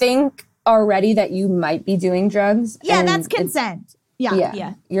you think already that you might be doing drugs. Yeah, that's consent.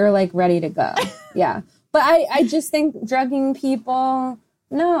 Yeah. You're like ready to go. Yeah. But I just think drugging people,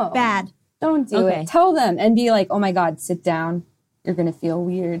 no. Bad. Don't do it. Tell them and be like, oh my God, sit down. You're going to feel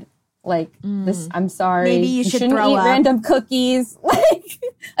weird. Like this, I'm sorry. Maybe you should shouldn't throw eat up. random cookies, like,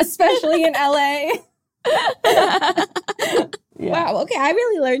 especially in LA. Wow. Okay. I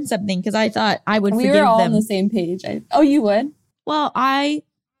really learned something because I thought I would forgive We were all them. on the same page. You would? Well, I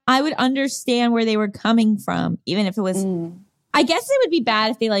would understand where they were coming from, even if it was. I guess it would be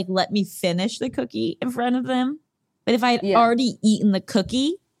bad if they like let me finish the cookie in front of them. But if I had already eaten the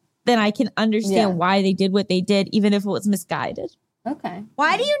cookie, then I can understand why they did what they did, even if it was misguided. Okay.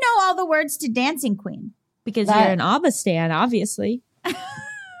 Why do you know all the words to Dancing Queen? Because you're an ABBA stan, obviously.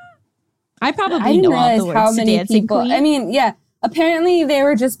 I probably didn't know all the realize words how to many Dancing people. Queen. I mean, yeah. Apparently, they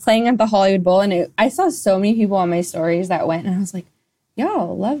were just playing at the Hollywood Bowl, and I saw so many people on my stories that went, and I was like,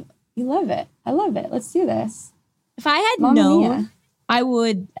 "Yo, you love it. I love it. Let's do this." If I had Mamma known, Mia. I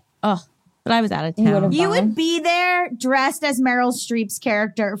would. Oh, but I was out of town. You would be there dressed as Meryl Streep's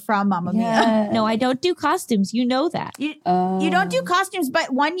character from Mamma Mia. No, I don't do costumes. You know that. You don't do costumes,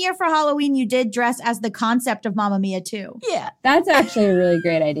 but one year for Halloween, you did dress as the concept of Mamma Mia too. Yeah. That's actually a really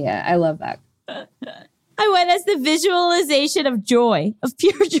great idea. I love that. I went as the visualization of joy, of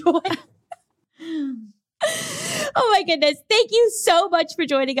pure joy. Oh my goodness. Thank you so much for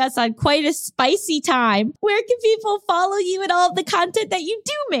joining us on quite a spicy time. Where can people follow you and all of the content that you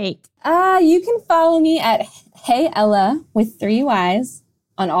do make? You can follow me at Hey Ella with 3 Ys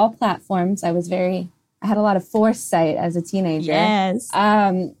on all platforms. I had a lot of foresight as a teenager. Yes.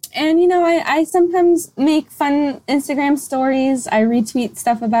 And I sometimes make fun Instagram stories. I retweet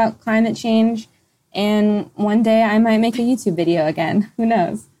stuff about climate change. And one day I might make a YouTube video again. Who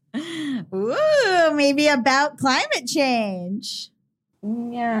knows? Ooh, maybe about climate change.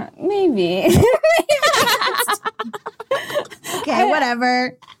 Yeah, maybe. Okay,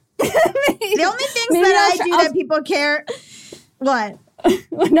 whatever. The only things Maybe that I'll I do that people care. What?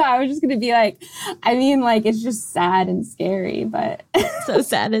 No, I was just going to be like, I mean, like, it's just sad and scary, but. So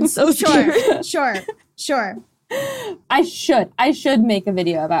sad and so scary. Sure. I should make a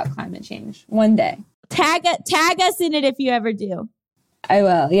video about climate change one day. Tag us in it if you ever do. I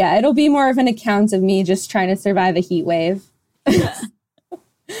will. Yeah, it'll be more of an account of me just trying to survive a heat wave.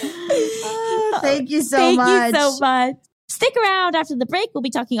 Thank you so Thank much. you so much. Stick around after the break. We'll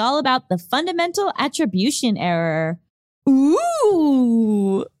be talking all about the fundamental attribution error.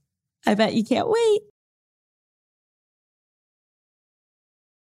 Ooh, I bet you can't wait.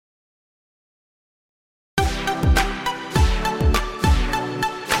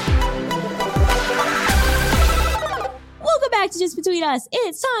 Welcome back to Just Between Us.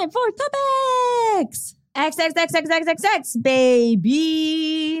 It's time for topics. XXXXXXX,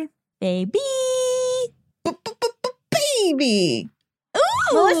 baby. Baby. Baby.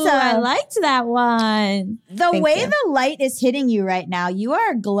 Ooh, Melissa. I liked that one. The Thank way you. the light is hitting you right now, you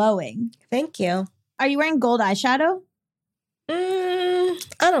are glowing. Thank you. Are you wearing gold eyeshadow?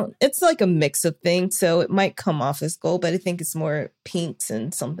 It's like a mix of things. So it might come off as gold, but I think it's more pinks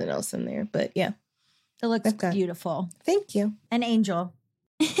and something else in there. But yeah. It looks Okay. beautiful. Thank you. An angel.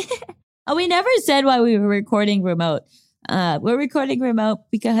 Oh, we never said why we were recording remote. We're recording remote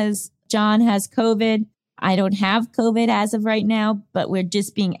because John has COVID. I don't have COVID as of right now, but we're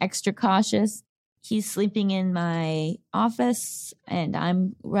just being extra cautious. He's sleeping in my office and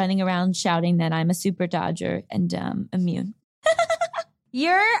I'm running around shouting that I'm a super dodger and immune.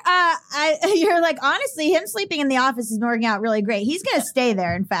 You're like, honestly, him sleeping in the office is working out really great. He's going to stay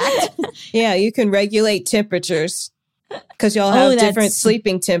there, in fact. Yeah, you can regulate temperatures because y'all have different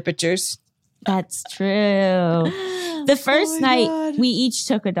sleeping temperatures. That's true. The first night we each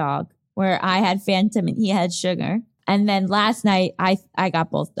took a dog where I had Phantom and he had Sugar. And then last night I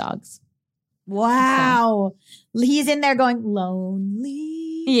got both dogs. Wow. He's in there going,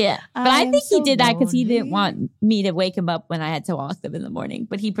 lonely. Yeah. But I am think he so did that because he lonely. didn't want me to wake him up when I had to walk them in the morning.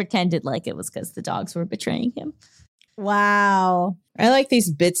 But he pretended like it was because the dogs were betraying him. Wow. I like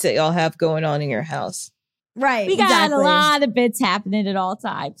these bits that y'all have going on in your house. Right. We got exactly. a lot of bits happening at all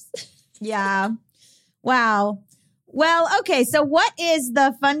times. Yeah. Wow. Well, okay. So what is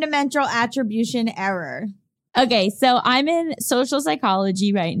the fundamental attribution error? Okay, so I'm in social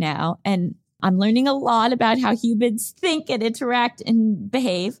psychology right now, and I'm learning a lot about how humans think and interact and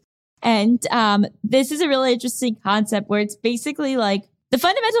behave. And this is a really interesting concept where it's basically like the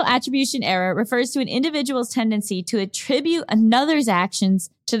fundamental attribution error refers to an individual's tendency to attribute another's actions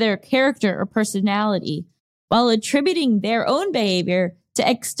to their character or personality while attributing their own behavior to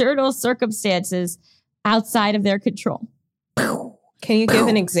external circumstances outside of their control. Can you give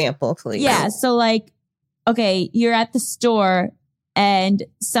an example, please? Yeah, so like, okay, you're at the store and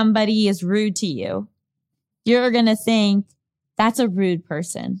somebody is rude to you. You're going to think that's a rude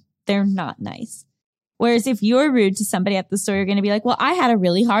person. They're not nice. Whereas if you're rude to somebody at the store, you're going to be like, well, I had a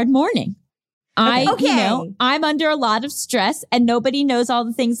really hard morning. I'm under a lot of stress and nobody knows all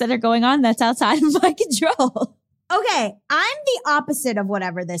the things that are going on that's outside of my control. Okay. I'm the opposite of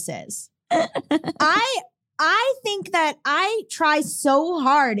whatever this is. I think that I try so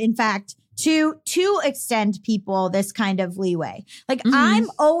hard, in fact, to extend people this kind of leeway. Like I'm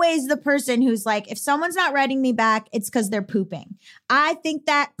always the person who's like, if someone's not writing me back, it's because they're pooping. I think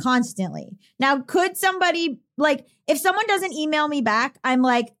that constantly. Now, could somebody like, if someone doesn't email me back, I'm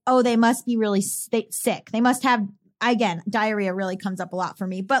like, oh, they must be really sick. They must have, again, diarrhea really comes up a lot for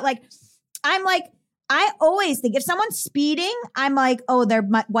me. But like, I'm like, I always think if someone's speeding, I'm like, oh,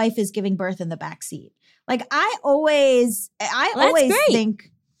 my wife is giving birth in the back seat. Like I always think,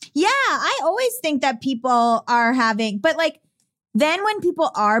 yeah, I always think that people are having, but like, then when people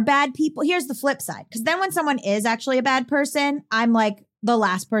are bad people, here's the flip side. Because then when someone is actually a bad person, I'm like the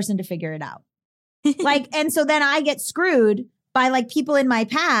last person to figure it out. Like, and so then I get screwed by like people in my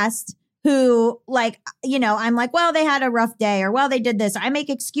past who like, you know, I'm like, well, they had a rough day or well, they did this. I make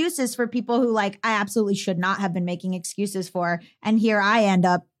excuses for people who like, I absolutely should not have been making excuses for. And here I end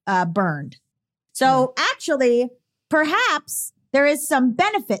up burned. So actually, perhaps there is some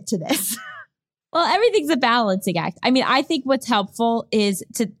benefit to this. Well, everything's a balancing act. I mean, I think what's helpful is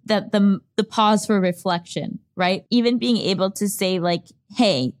to the pause for reflection, right? Even being able to say like,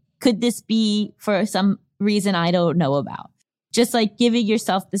 hey, could this be for some reason I don't know about? Just like giving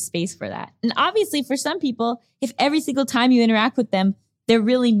yourself the space for that. And obviously for some people, if every single time you interact with them, they're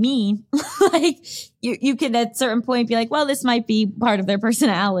really mean, like you can at a certain point be like, well, this might be part of their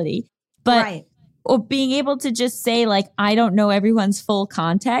personality. But right. Or being able to just say like, I don't know everyone's full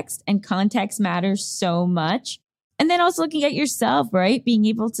context and context matters so much. And then also looking at yourself, right? Being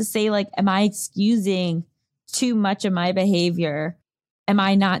able to say like, am I excusing too much of my behavior? Am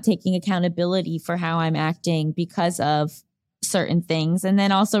I not taking accountability for how I'm acting because of certain things? And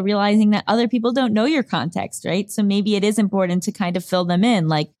then also realizing that other people don't know your context, right? So maybe it is important to kind of fill them in.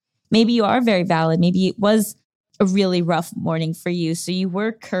 Like maybe you are very valid. Maybe it was a really rough morning for you. So you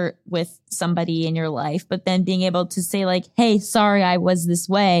were curt with somebody in your life, but then being able to say like, hey, sorry, I was this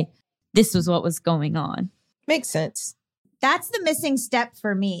way. This was what was going on. Makes sense. That's the missing step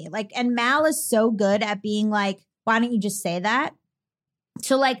for me. Like, and Mal is so good at being like, why don't you just say that?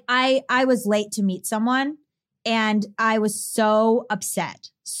 So like, I was late to meet someone and I was so upset.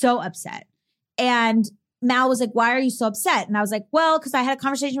 And Mal was like, why are you so upset? And I was like, well, because I had a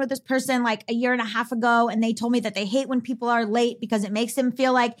conversation with this person like a year and a half ago. And they told me that they hate when people are late because it makes them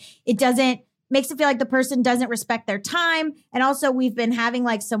feel like makes it feel like the person doesn't respect their time. And also we've been having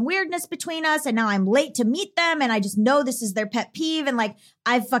like some weirdness between us. And now I'm late to meet them. And I just know this is their pet peeve. And like,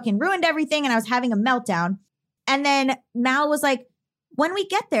 I've fucking ruined everything. And I was having a meltdown. And then Mal was like, when we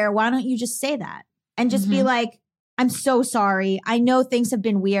get there, why don't you just say that? And just be like, I'm so sorry. I know things have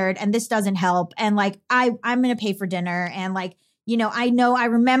been weird and this doesn't help. And like, I'm going to pay for dinner. And like, you know I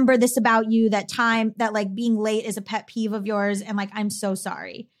remember this about you, that time that like being late is a pet peeve of yours. And like, I'm so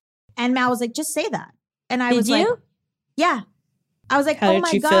sorry. And Mal was like, just say that. And I was like, yeah. I was like, How oh did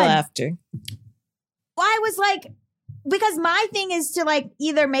my you God. feel after? Well, I was like, because my thing is to like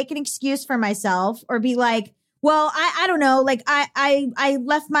either make an excuse for myself or be like, well, I don't know. Like I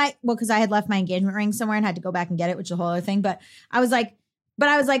left because I had left my engagement ring somewhere and had to go back and get it, which is a whole other thing. But I was like,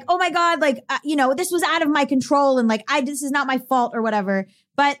 oh my God, like, this was out of my control. And like, this is not my fault or whatever.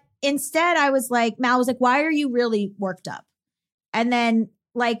 But instead I was like, Mal was like, why are you really worked up? And then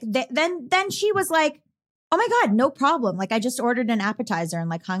like, then she was like, oh my God, no problem. Like I just ordered an appetizer and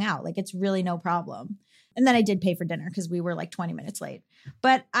like hung out. Like it's really no problem. And then I did pay for dinner because we were like 20 minutes late.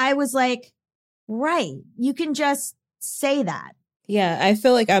 But I was like, right, you can just say that. Yeah, I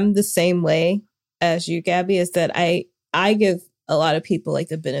feel like I'm the same way as you, Gabby, is that I give a lot of people like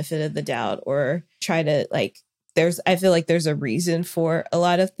the benefit of the doubt or try to like, I feel like there's a reason for a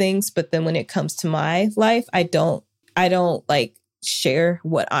lot of things. But then when it comes to my life, I don't like share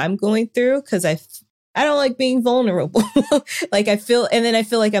what I'm going through because I don't like being vulnerable. Like I feel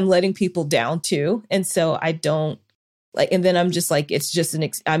like I'm letting people down too. And so I don't like, and then I'm just like, it's just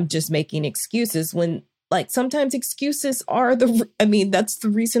I'm just making excuses when like sometimes excuses are that's the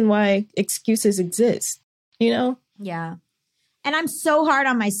reason why excuses exist, you know? Yeah. And I'm so hard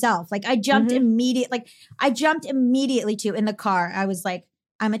on myself. Like I jumped immediately to in the car. I was like,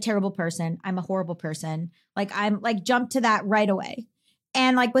 I'm a terrible person. I'm a horrible person. Like I'm like jumped to that right away.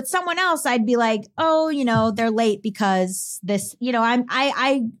 And like with someone else, I'd be like, oh, they're late because this,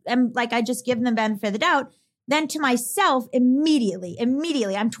 I am like, I just give them the benefit of the doubt. Then to myself, immediately,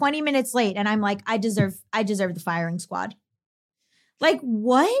 I'm 20 minutes late. And I'm like, I deserve the firing squad. Like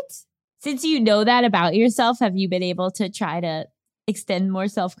what? Since you know that about yourself, have you been able to try to extend more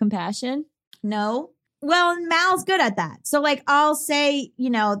self-compassion? No. Well, Mal's good at that. So like, I'll say,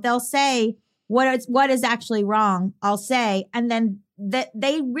 they'll say what is actually wrong. I'll say, and then that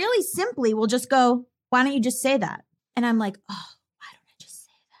they really simply will just go, why don't you just say that? And I'm like, oh, why don't I just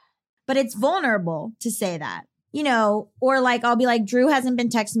say that? But it's vulnerable to say that, or like, I'll be like, Drew hasn't been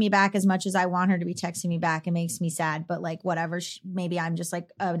texting me back as much as I want her to be texting me back. It makes me sad, but like, whatever, maybe I'm just like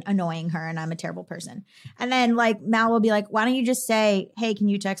annoying her and I'm a terrible person. And then like Mal will be like, why don't you just say, hey, can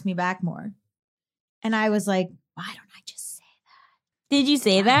you text me back more? And I was like, why don't I just say that? Did you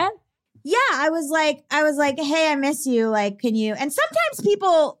say that? Yeah, I was like, hey, I miss you. Like, can you? And sometimes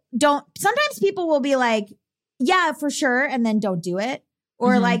people will be like, yeah, for sure. And then don't do it.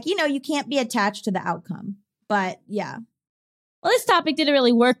 Or like, you can't be attached to the outcome. But yeah. Well, this topic didn't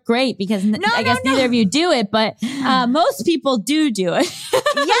really work great because I guess neither of you do it, but most people do it. Yes,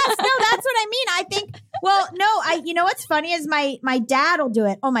 no, that's what I mean. I think, well, no, what's funny is my dad will do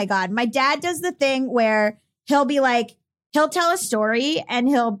it. Oh my God. My dad does the thing where he'll be like, he'll tell a story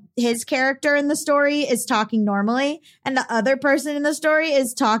and his character in the story is talking normally. And the other person in the story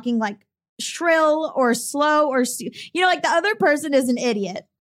is talking like shrill or slow or, like the other person is an idiot.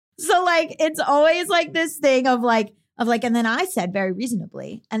 So like, it's always like this thing of like, and then I said very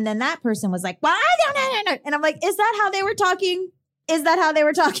reasonably. And then that person was like, well, I don't know. And I'm like, is that how they were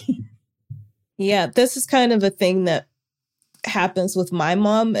talking? Yeah, this is kind of a thing that happens with my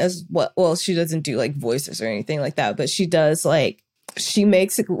mom as well. She doesn't do like voices or anything like that, but she does like, she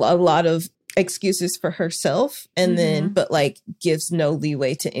makes a lot of excuses for herself and then, but like gives no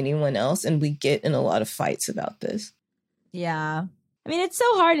leeway to anyone else. And we get in a lot of fights about this. Yeah. I mean, it's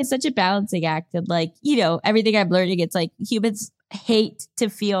so hard. It's such a balancing act. And like, everything I'm learning, it's like humans hate to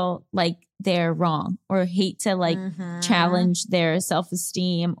feel like they're wrong or hate to like challenge their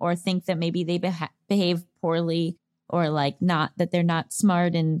self-esteem or think that maybe they behave poorly or like not that they're not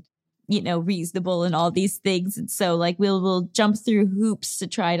smart and, reasonable and all these things. And so like we'll jump through hoops to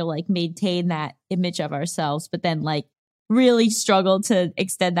try to like maintain that image of ourselves, but then like really struggle to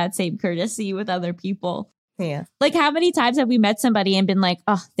extend that same courtesy with other people. Yeah. Like how many times have we met somebody and been like,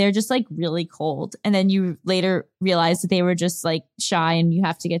 oh, they're just like really cold. And then you later realize that they were just like shy and you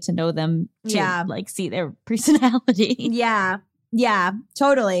have to get to know them to like see their personality. Yeah. Yeah,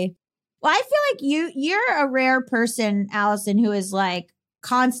 totally. Well, I feel like you're a rare person, Allison, who is like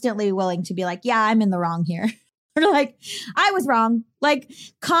constantly willing to be like, yeah, I'm in the wrong here. Or like, I was wrong, like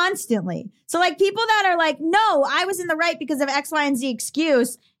constantly. So like people that are like, no, I was in the right because of X, Y, and Z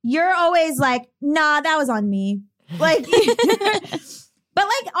excuse. You're always like, nah, that was on me. Like, but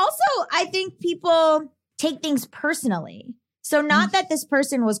like also I think people take things personally. So not that this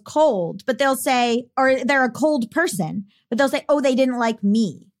person was cold, but they'll say, or they're a cold person, but they'll say, oh, they didn't like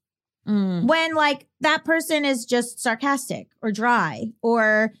me. when like that person is just sarcastic or dry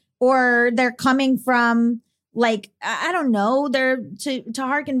or they're coming from like, I don't know, they're to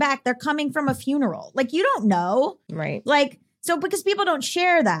harken back, they're coming from a funeral. Like, you don't know. Right. Like, so because people don't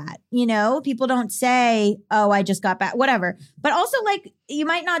share that, you know, people don't say, oh, I just got back, whatever. But also like you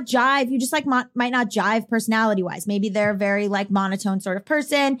might not jive. You just like might not jive personality wise. Maybe they're a very like monotone sort of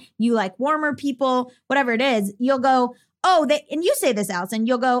person. You like warmer people, whatever it is. You'll go, oh, and you say this, Allison,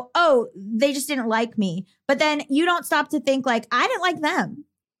 you'll go, oh, they just didn't like me. But then you don't stop to think like, I didn't like them.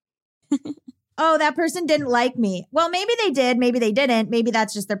 Oh, that person didn't like me. Well, maybe they did. Maybe they didn't. Maybe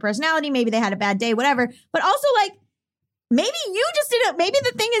that's just their personality. Maybe they had a bad day, whatever. But also like, maybe you just didn't. Maybe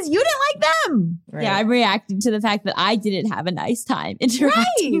the thing is you didn't like them. Right. Yeah, I'm reacting to the fact that I didn't have a nice time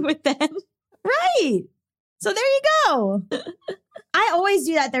interacting with them. Right. So there you go. I always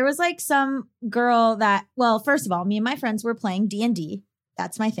do that. There was like some girl that, well, first of all, me and my friends were playing D&D.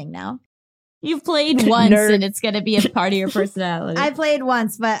 That's my thing now. You've played once Nerd. and it's going to be a part of your personality. I played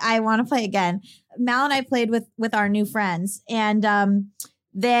once, but I want to play again. Mal and I played with our new friends, and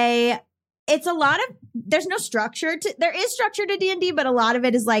it's a lot of, there's no structure to, there is structure to D&D, but a lot of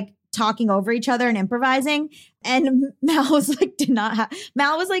it is like talking over each other and improvising. And Mal was like,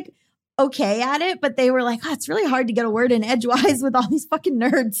 Mal was like, okay at it, but they were like, oh, it's really hard to get a word in edgewise with all these fucking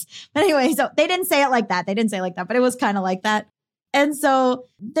nerds. But anyway, so they didn't say it like that. But it was kind of like that. And so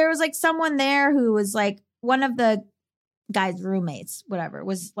there was like someone there who was like one of the guy's roommates, whatever,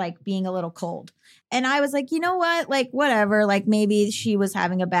 was like being a little cold. And I was like, you know what? Like, whatever, like maybe she was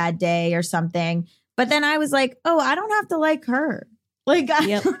having a bad day or something. But then I was like, oh, I don't have to like her. Like,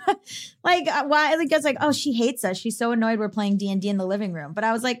 Yep. like why? Like, I was like, oh, she hates us. She's so annoyed we're playing D&D in the living room. But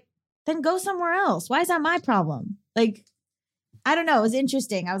I was like, then go somewhere else. Why is that my problem? Like, I don't know. It was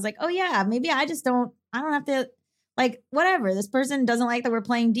interesting. I was like, oh yeah, maybe I don't have to, like, whatever. This person doesn't like that we're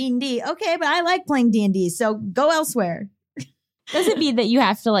playing D&D. Okay, but I like playing D&D, so go elsewhere. Doesn't mean that you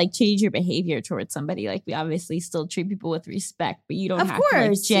have to like change your behavior towards somebody. Like, we obviously still treat people with respect, but you don't Of have to like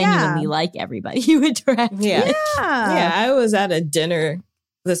course, genuinely yeah. like everybody you interact with. Yeah, I was at a dinner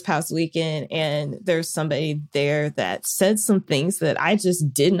this past weekend, and there's somebody there that said some things that I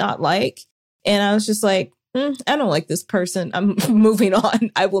just did not like. And I was just like, I don't like this person. I'm moving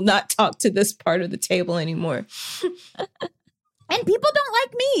on. I will not talk to this part of the table anymore. And people don't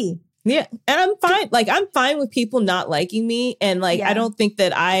like me. Yeah. And I'm fine. Like, I'm fine with people not liking me. And like, Yeah. I don't think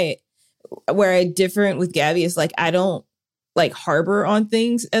that where I different with Gabby is like, I don't like harbor on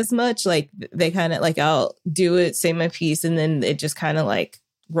things as much. Like, they kind of like, I'll do it, say my piece, and then it just kind of like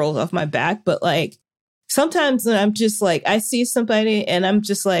rolls off my back. But like, sometimes I'm just like, I see somebody and I'm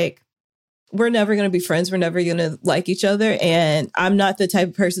just like, we're never going to be friends. We're never going to like each other. And I'm not the type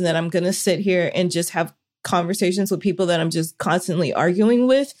of person that I'm going to sit here and just have conversations with people that I'm just constantly arguing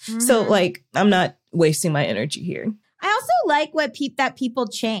with. So like, I'm not wasting my energy here. I also like that people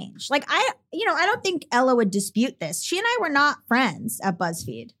change. Like, I don't think Ella would dispute this. She and I were not friends at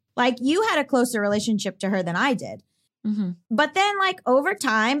Buzzfeed. Like, you had a closer relationship to her than I did. Mm-hmm. But then, like, over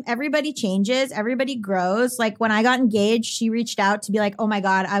time, everybody changes, everybody grows. Like, when I got engaged, she reached out to be like, oh my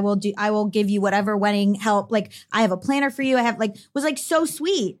God, I will give you whatever wedding help. Like, I have a planner for you. I have was like so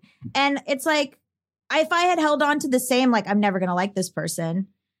sweet. And it's like, if I had held on to the same, like, I'm never going to like this person.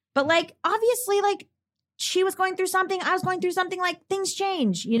 But like, obviously, like, she was going through something, I was going through something, like, things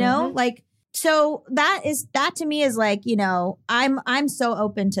change, you know? Mm-hmm. Like, so that to me is like, you know, I'm so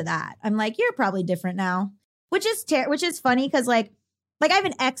open to that. I'm like, you're probably different now. Which is funny because like I have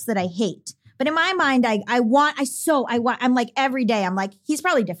an ex that I hate, but in my mind I'm like every day I'm like, he's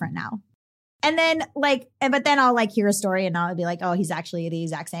probably different now. And then but then I'll like hear a story and I'll be like, oh, he's actually the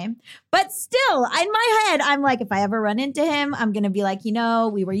exact same. But still in my head, I'm like, if I ever run into him, I'm going to be like, you know,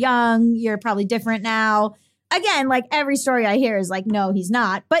 we were young. You're probably different now. Again, like every story I hear is like, no, he's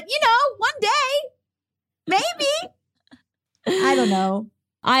not. But you know, one day, maybe. I don't know.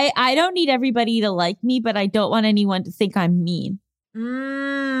 I don't need everybody to like me, but I don't want anyone to think I'm mean.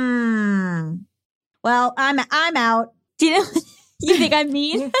 Well, I'm out. Do you know? You think I'm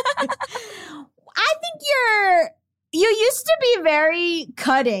mean? I think you used to be very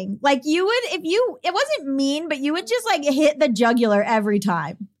cutting. Like, you would, it wasn't mean, but you would just like hit the jugular every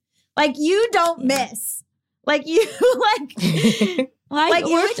time. Like, you don't miss. Like, you like,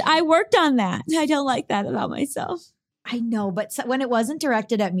 I worked on that. I don't like that about myself. I know, but when it wasn't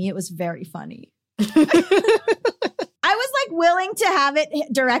directed at me, it was very funny. I was like willing to have it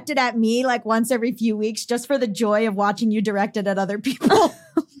directed at me like once every few weeks just for the joy of watching you direct it at other people. Oh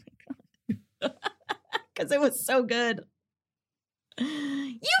my God. Because it was so good.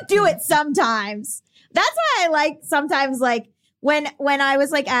 You do it sometimes. That's why I like sometimes like when I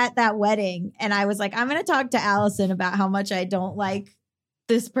was like at that wedding and I was like, I'm going to talk to Allison about how much I don't like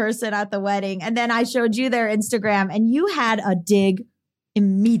this person at the wedding. And then I showed you their Instagram and you had a dig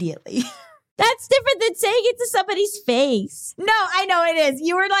immediately. That's different than saying it to somebody's face. No, I know it is.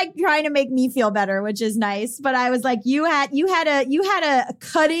 You were like trying to make me feel better, which is nice. But I was like, you had a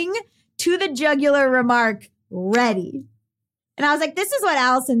cutting to the jugular remark ready. And I was like, this is what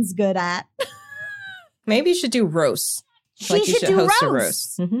Allison's good at. Maybe you should do roasts. She should do host roast. a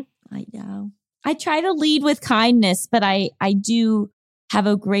roast. Mm-hmm. I know. I try to lead with kindness, but I do have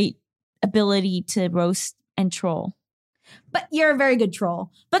a great ability to roast and troll. But you're a very good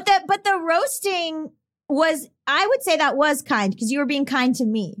troll. But the roasting was, I would say that was kind because you were being kind to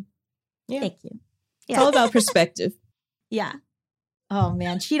me. Yeah. Thank you. It's all about perspective. Yeah. Oh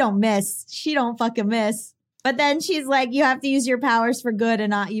man, she don't miss. She don't fucking miss. But then she's like, you have to use your powers for good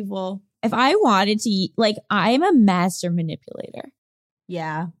and not evil. If I wanted to, like, I'm a master manipulator.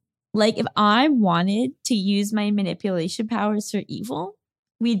 Yeah. Like, if I wanted to use my manipulation powers for evil,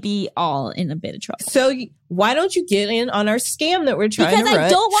 we'd be all in a bit of trouble. So why don't you get in on our scam that we're trying Because to run? I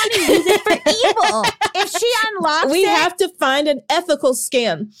don't want to use it for evil. If she unlocks We it, have to find an ethical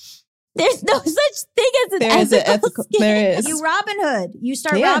scam. There's no such thing as an There is an ethical scam. There is. you Robin Hood. You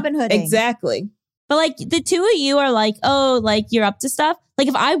start Yeah, Robin Hooding. Exactly. But like the two of you are like, oh, like you're up to stuff. Like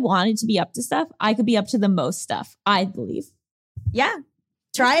if I wanted to be up to stuff, I could be up to the most stuff, I believe. Yeah.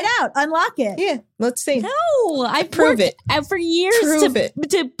 Try it out. Unlock it. Yeah. Let's see. No, I Prove it. for years Prove it.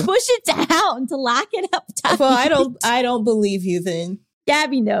 to push it down and to lock it up tight. Well, I don't believe you then.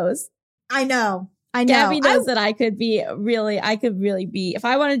 Gabby knows. I know. Gabby knows that I could really be, if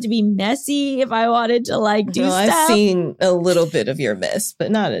I wanted to be messy, if I wanted to like do stuff. I've seen a little bit of your mess, but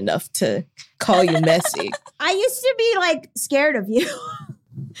not enough to call you messy. I used to be like scared of you.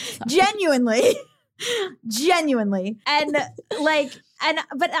 Genuinely. And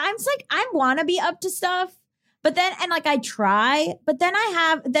but I'm just like, I want to be up to stuff. But then, and like I try, but then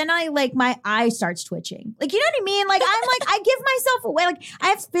I like my eye starts twitching. Like, you know what I mean? Like, I'm like, I give myself away. Like, I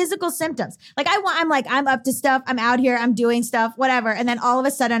have physical symptoms. Like, I'm up to stuff. I'm out here. I'm doing stuff, whatever. And then all of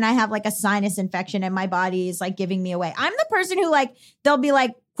a sudden I have like a sinus infection and my body is like giving me away. I'm the person who like, they'll be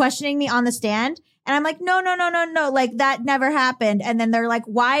like questioning me on the stand. And I'm like, no. Like, that never happened. And then they're like,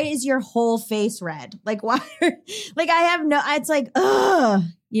 why is your whole face red? Like, why? Like, it's like, ugh,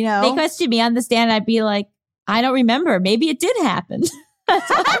 you know? They question me on the stand. I'd be like, I don't remember. Maybe it did happen. That's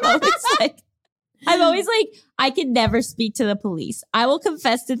what I'm always like, I can never speak to the police. I will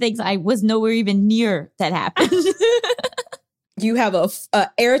confess to things I was nowhere even near that happened. You have a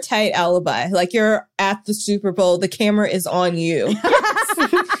airtight alibi. Like you're at the Super Bowl. The camera is on you.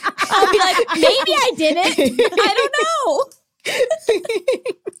 I'll be like, maybe I didn't. I don't know.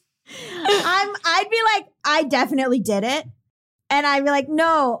 I'd be like, I definitely did it. And I'd be like,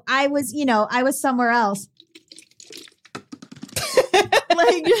 no, I was somewhere else.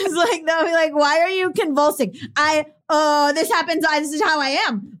 Like, just like, they'll be like, why are you convulsing? This happens. This is how I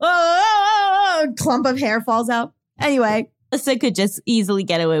am. Clump of hair falls out. Anyway. Alyssa could just easily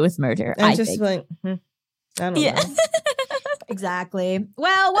get away with murder. I'm I just think. like, I don't know. Exactly.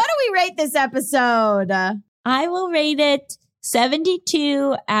 Well, what do we rate this episode? I will rate it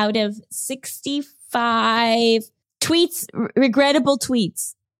 72 out of 65 tweets, regrettable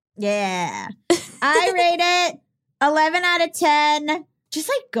tweets. Yeah. I rate it 11 out of 10. Just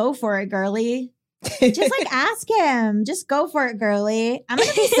like go for it, girly. Just like ask him. Just go for it, girly. I'm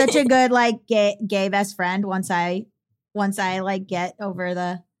gonna be such a good like gay best friend once I like get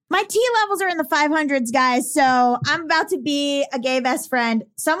over my T levels are in the 500s, guys. So I'm about to be a gay best friend.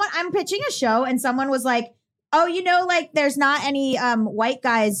 I'm pitching a show and someone was like, oh, like there's not any white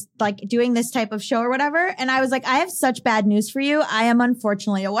guys like doing this type of show or whatever. And I was like, I have such bad news for you. I am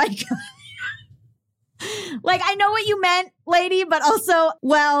unfortunately a white guy. Like, I know what you meant, lady, but also,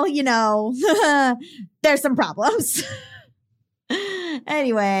 well, there's some problems.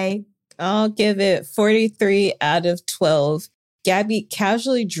 Anyway. I'll give it 43 out of 12. Gabby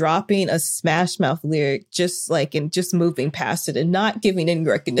casually dropping a Smash Mouth lyric, just moving past it and not giving any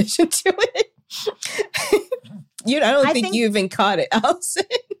recognition to it. I don't think you even caught it, Allison.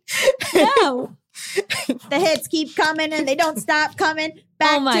 No. The hits keep coming and they don't stop coming.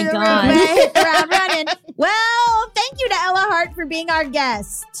 Back Oh my to the God. room, hit the ground running. Well, thank you to Ella Hart for being our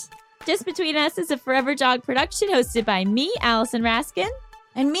guest. Just Between Us is a Forever Dog production hosted by me, Allison Raskin.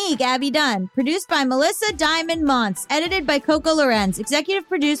 And me, Gabby Dunn. Produced by Melissa Diamond Montz. Edited by Coco Lorenz. Executive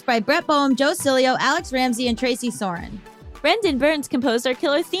produced by Brett Boehm, Joe Cilio, Alex Ramsey, and Tracy Soren. Brendan Burns composed our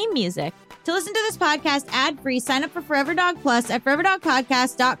killer theme music. To listen to this podcast ad-free, sign up for Forever Dog Plus at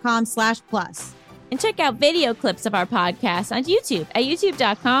foreverdogpodcast.com/plus. And check out video clips of our podcast on YouTube at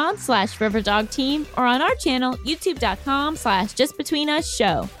youtube.com/riverdogteam or on our channel,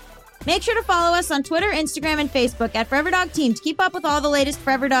 youtube.com/justbetweenusshow. Make sure to follow us on Twitter, Instagram, and Facebook at Forever Dog Team to keep up with all the latest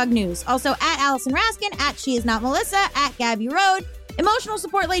Forever Dog news. Also at Allison Raskin, at She Is Not Melissa, at Gabby Road, Emotional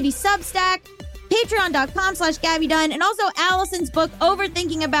Support Lady Substack, patreon.com/Gabby Dunn, and also Allison's book,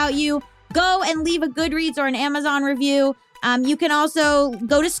 Overthinking About You. Go and leave a Goodreads or an Amazon review. You can also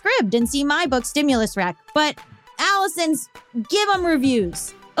go to Scribd and see my book, Stimulus Rack. But Allison's, give them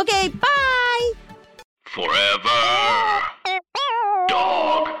reviews. Okay, bye! Forever